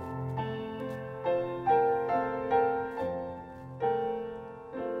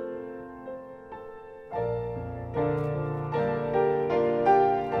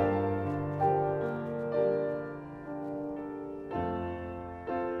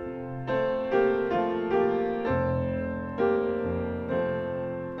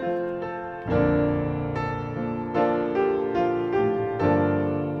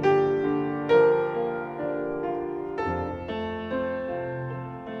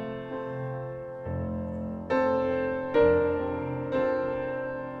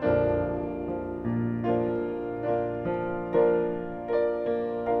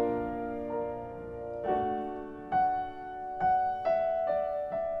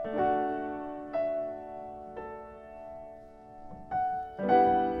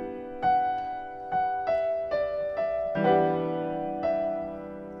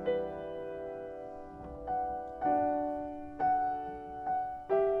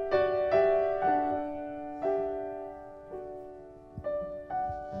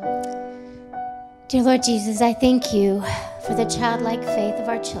 Dear Lord Jesus, I thank you for the childlike faith of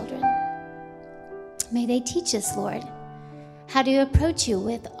our children. May they teach us, Lord, how to approach you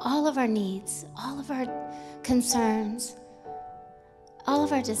with all of our needs, all of our concerns, all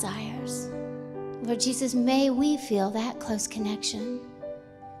of our desires. Lord Jesus, may we feel that close connection.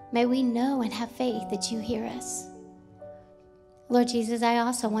 May we know and have faith that you hear us. Lord Jesus, I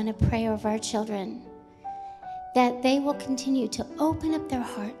also want to pray over our children that they will continue to open up their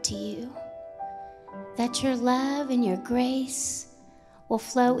heart to you, that your love and your grace will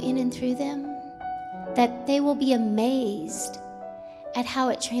flow in and through them, that they will be amazed at how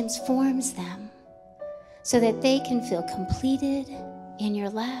it transforms them so that they can feel completed in your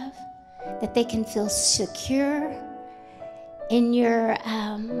love, that they can feel secure in your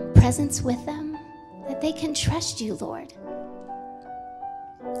presence with them, that they can trust you, Lord.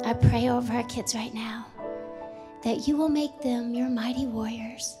 I pray over our kids right now that you will make them your mighty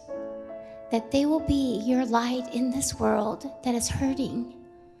warriors, that they will be your light in this world that is hurting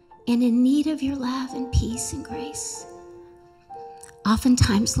and in need of your love and peace and grace.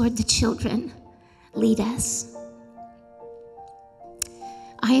 Oftentimes, Lord, the children lead us.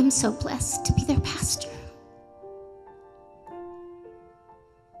 I am so blessed to be their pastor.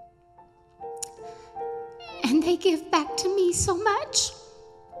 And they give back to me so much,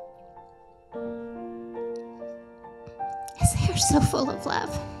 as they are so full of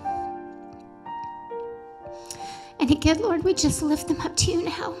love. And again, Lord, we just lift them up to you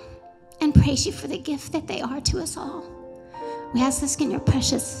now and praise you for the gift that they are to us all. We ask this in your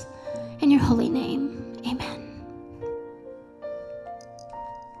precious and your holy name. Amen.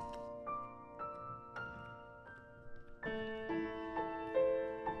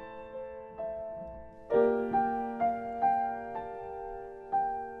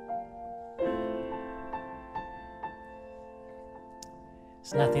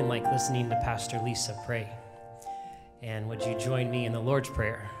 It's nothing like listening to Pastor Lisa pray. And would you join me in the Lord's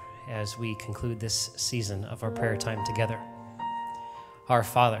Prayer as we conclude this season of our prayer time together? Our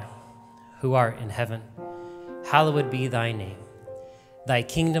Father, who art in heaven, hallowed be thy name. Thy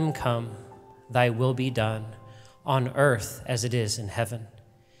kingdom come, thy will be done, on earth as it is in heaven.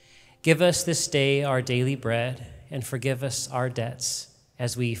 Give us this day our daily bread, and forgive us our debts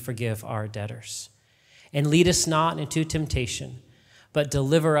as we forgive our debtors. And lead us not into temptation, but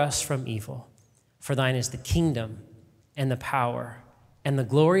deliver us from evil. For thine is the kingdom and the power and the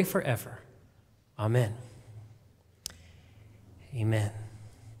glory forever. Amen. Amen.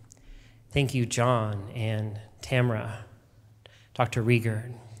 Thank you, John and Tamara, Dr.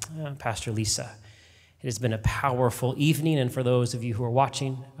 Rieger, Pastor Lisa. It has been a powerful evening, and for those of you who are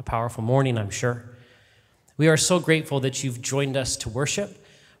watching, a powerful morning, I'm sure. We are so grateful that you've joined us to worship.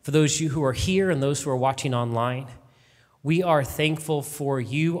 For those of you who are here and those who are watching online, we are thankful for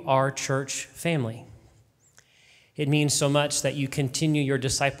you, our church family. It means so much that you continue your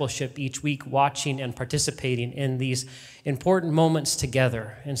discipleship each week, watching and participating in these important moments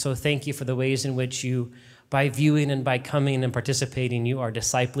together. And so thank you for the ways in which you, by viewing and by coming and participating, you are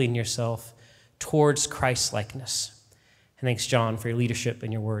discipling yourself towards Christ-likeness. And thanks, John, for your leadership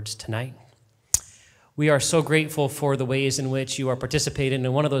and your words tonight. We are so grateful for the ways in which you are participating,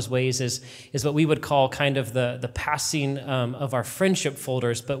 and one of those ways is what we would call kind of the passing of our friendship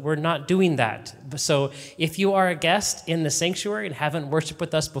folders, but we're not doing that. So if you are a guest in the sanctuary and haven't worshiped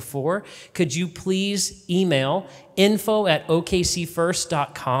with us before, could you please email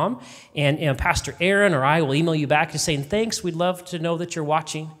info@okcfirst.com, and Pastor Aaron or I will email you back just saying, thanks, we'd love to know that you're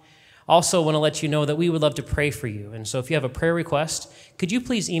watching. Also want to let you know that we would love to pray for you. And so if you have a prayer request, could you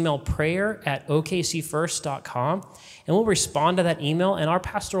please email prayer@okcfirst.com, and we'll respond to that email. And our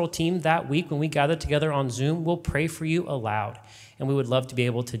pastoral team that week when we gather together on Zoom will pray for you aloud. And we would love to be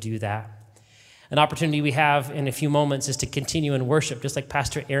able to do that. An opportunity we have in a few moments is to continue in worship, just like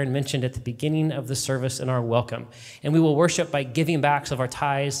Pastor Aaron mentioned at the beginning of the service in our welcome. And we will worship by giving back of our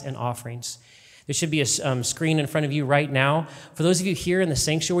tithes and offerings. There should be a screen in front of you right now. For those of you here in the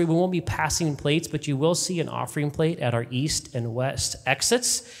sanctuary, we won't be passing plates, but you will see an offering plate at our east and west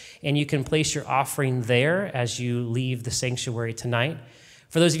exits, and you can place your offering there as you leave the sanctuary tonight.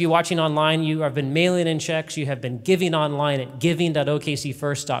 For those of you watching online, you have been mailing in checks. You have been giving online at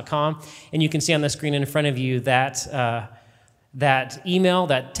giving.okcfirst.com, and you can see on the screen in front of you that email,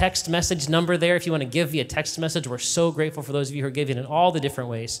 that text message number there. If you want to give via text message, we're so grateful for those of you who are giving in all the different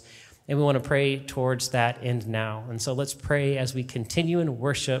ways. And we want to pray towards that end now. And so let's pray as we continue in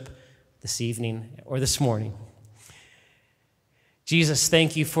worship this evening or this morning. Jesus,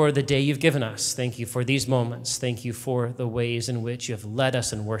 thank you for the day you've given us. Thank you for these moments. Thank you for the ways in which you have led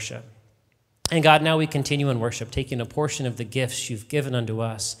us in worship. And God, now we continue in worship, taking a portion of the gifts you've given unto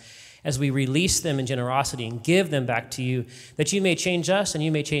us as we release them in generosity and give them back to you, that you may change us and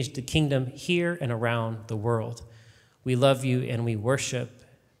you may change the kingdom here and around the world. We love you and we worship,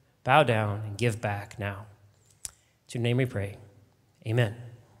 bow down, and give back now. In your name we pray. Amen.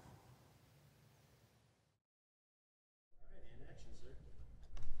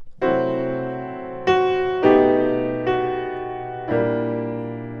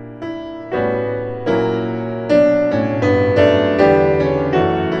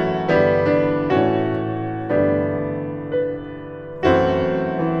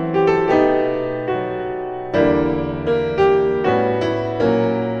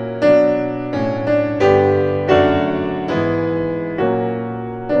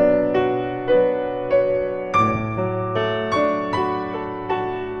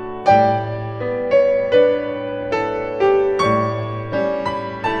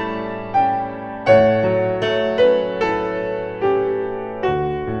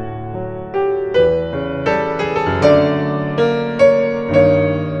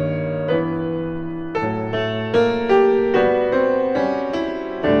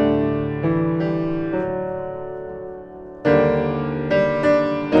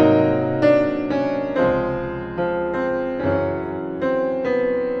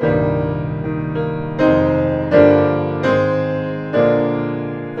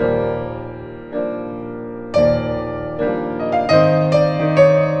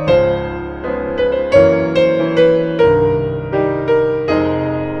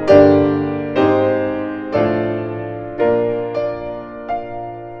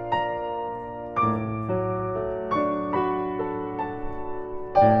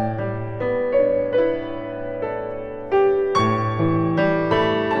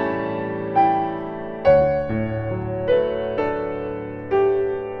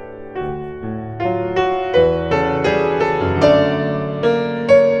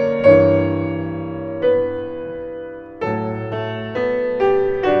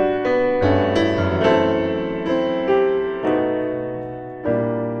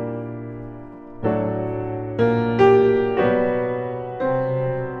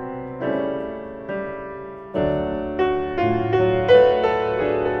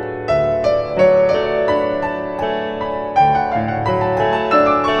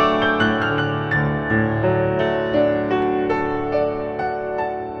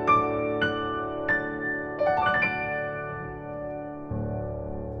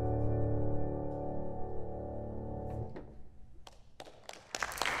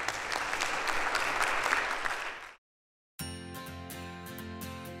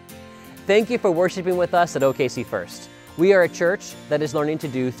 Thank you for worshiping with us at OKC First. We are a church that is learning to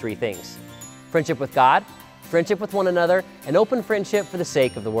do three things: friendship with God, friendship with one another, and open friendship for the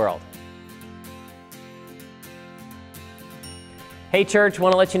sake of the world. Hey church,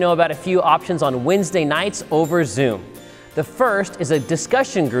 want to let you know about a few options on Wednesday nights over Zoom. The first is a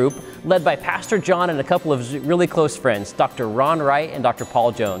discussion group led by Pastor Jon and a couple of really close friends, Dr. Ron Wright and Dr.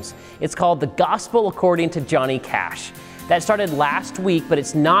 Paul Jones. It's called The Gospel According to Johnny Cash. That started last week, but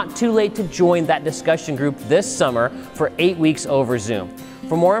it's not too late to join that discussion group this summer for 8 weeks over Zoom.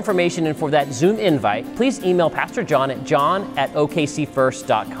 For more information and for that Zoom invite, please email Pastor Jon at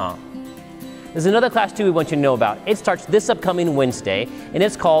john@okcfirst.com. There's another class too we want you to know about. It starts this upcoming Wednesday, and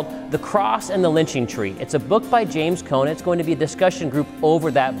it's called The Cross and the Lynching Tree. It's a book by James Cone. It's going to be a discussion group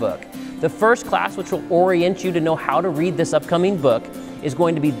over that book. The first class, which will orient you to know how to read this upcoming book, is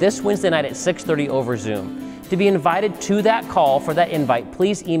going to be this Wednesday night at 6:30 over Zoom. To be invited to that call for that invite,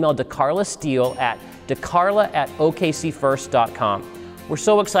 please email DeCarla Steele at decarla@okcfirst.com. We're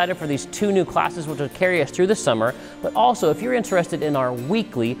so excited for these 2 new classes which will carry us through the summer, but also if you're interested in our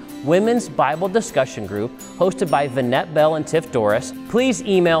weekly Women's Bible Discussion Group hosted by Vanette Bell and Tiff Doris, please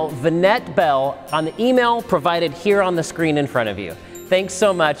email Vanette Bell on the email provided here on the screen in front of you. Thanks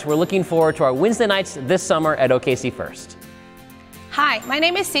so much. We're looking forward to our Wednesday nights this summer at OKC First. Hi, my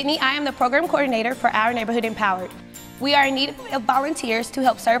name is Sydney. I am the program coordinator for Our Neighborhood Empowered. We are in need of volunteers to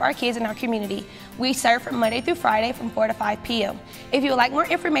help serve our kids in our community. We serve from Monday through Friday from 4 to 5 p.m. If you would like more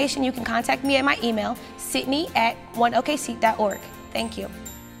information, you can contact me at my email, sydney@oneokc.org. Thank you.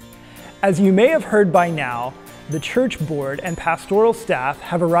 As you may have heard by now, the church board and pastoral staff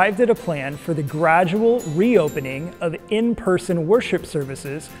have arrived at a plan for the gradual reopening of in-person worship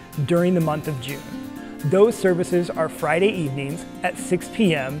services during the month of June. Those services are Friday evenings at 6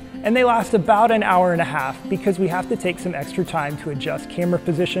 p.m. and they last about an hour and a half because we have to take some extra time to adjust camera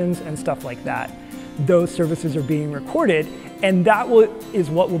positions and stuff like that. Those services are being recorded, and that is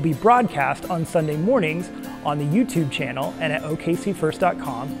what will be broadcast on Sunday mornings on the YouTube channel and at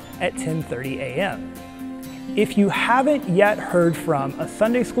okcfirst.com at 10:30 a.m. If you haven't yet heard from a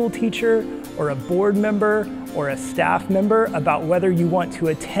Sunday school teacher or a board member or a staff member about whether you want to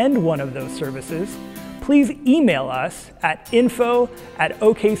attend one of those services, please email us at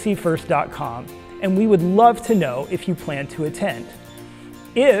info@okcfirst.com, and we would love to know if you plan to attend.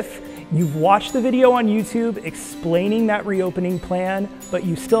 If you've watched the video on YouTube explaining that reopening plan, but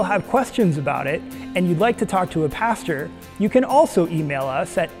you still have questions about it and you'd like to talk to a pastor, you can also email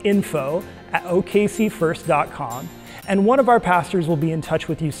us at info@okcfirst.com, and one of our pastors will be in touch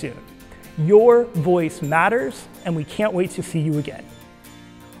with you soon. Your voice matters, and we can't wait to see you again.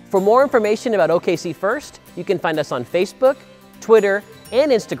 For more information about OKC First, you can find us on Facebook, Twitter, and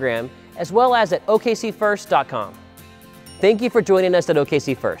Instagram, as well as at okcfirst.com. Thank you for joining us at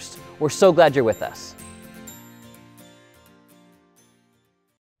OKC First. We're so glad you're with us.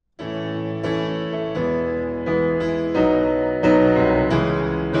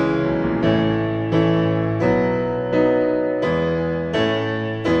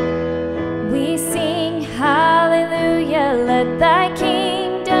 We sing hallelujah, let thy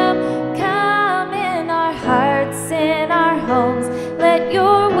kingdom come in our hearts, in our homes. Let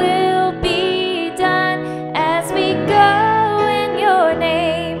your will be done as we go in your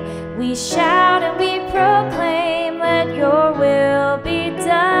name. We shout and we proclaim, let your will be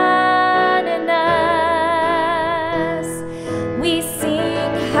done in us. We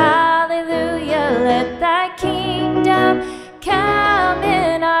sing hallelujah, let thy kingdom come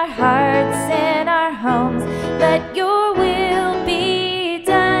in our hearts, in our homes. Let your will be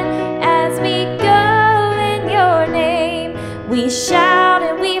done as we go in your name. We shout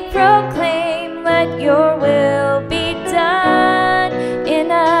and we proclaim, let your will be done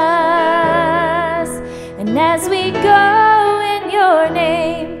in us. And as we go in your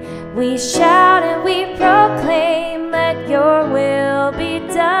name, we shout and we proclaim, let your will be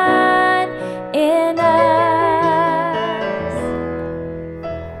done in us.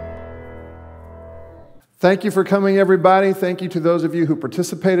 Thank you for coming, everybody. Thank you to those of you who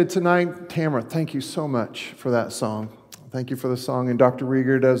participated tonight. Tamara, thank you so much for that song. Thank you for the song. And Dr.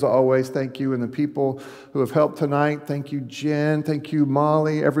 Riegert, as always, thank you. And the people who have helped tonight, thank you, Jen. Thank you,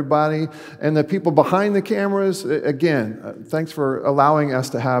 Molly, everybody. And the people behind the cameras, again, thanks for allowing us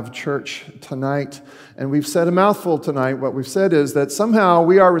to have church tonight. And we've said a mouthful tonight. What we've said is that somehow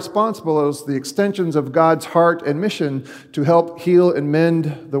we are responsible as the extensions of God's heart and mission to help heal and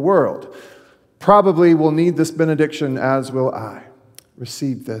mend the world. Probably will need this benediction, as will I.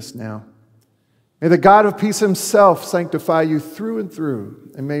 Receive this now. May the God of peace himself sanctify you through and through,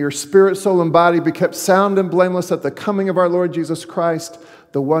 and may your spirit, soul, and body be kept sound and blameless at the coming of our Lord Jesus Christ.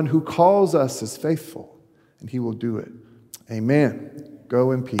 The one who calls us is faithful, and he will do it. Amen.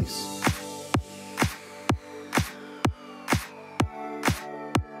 Go in peace.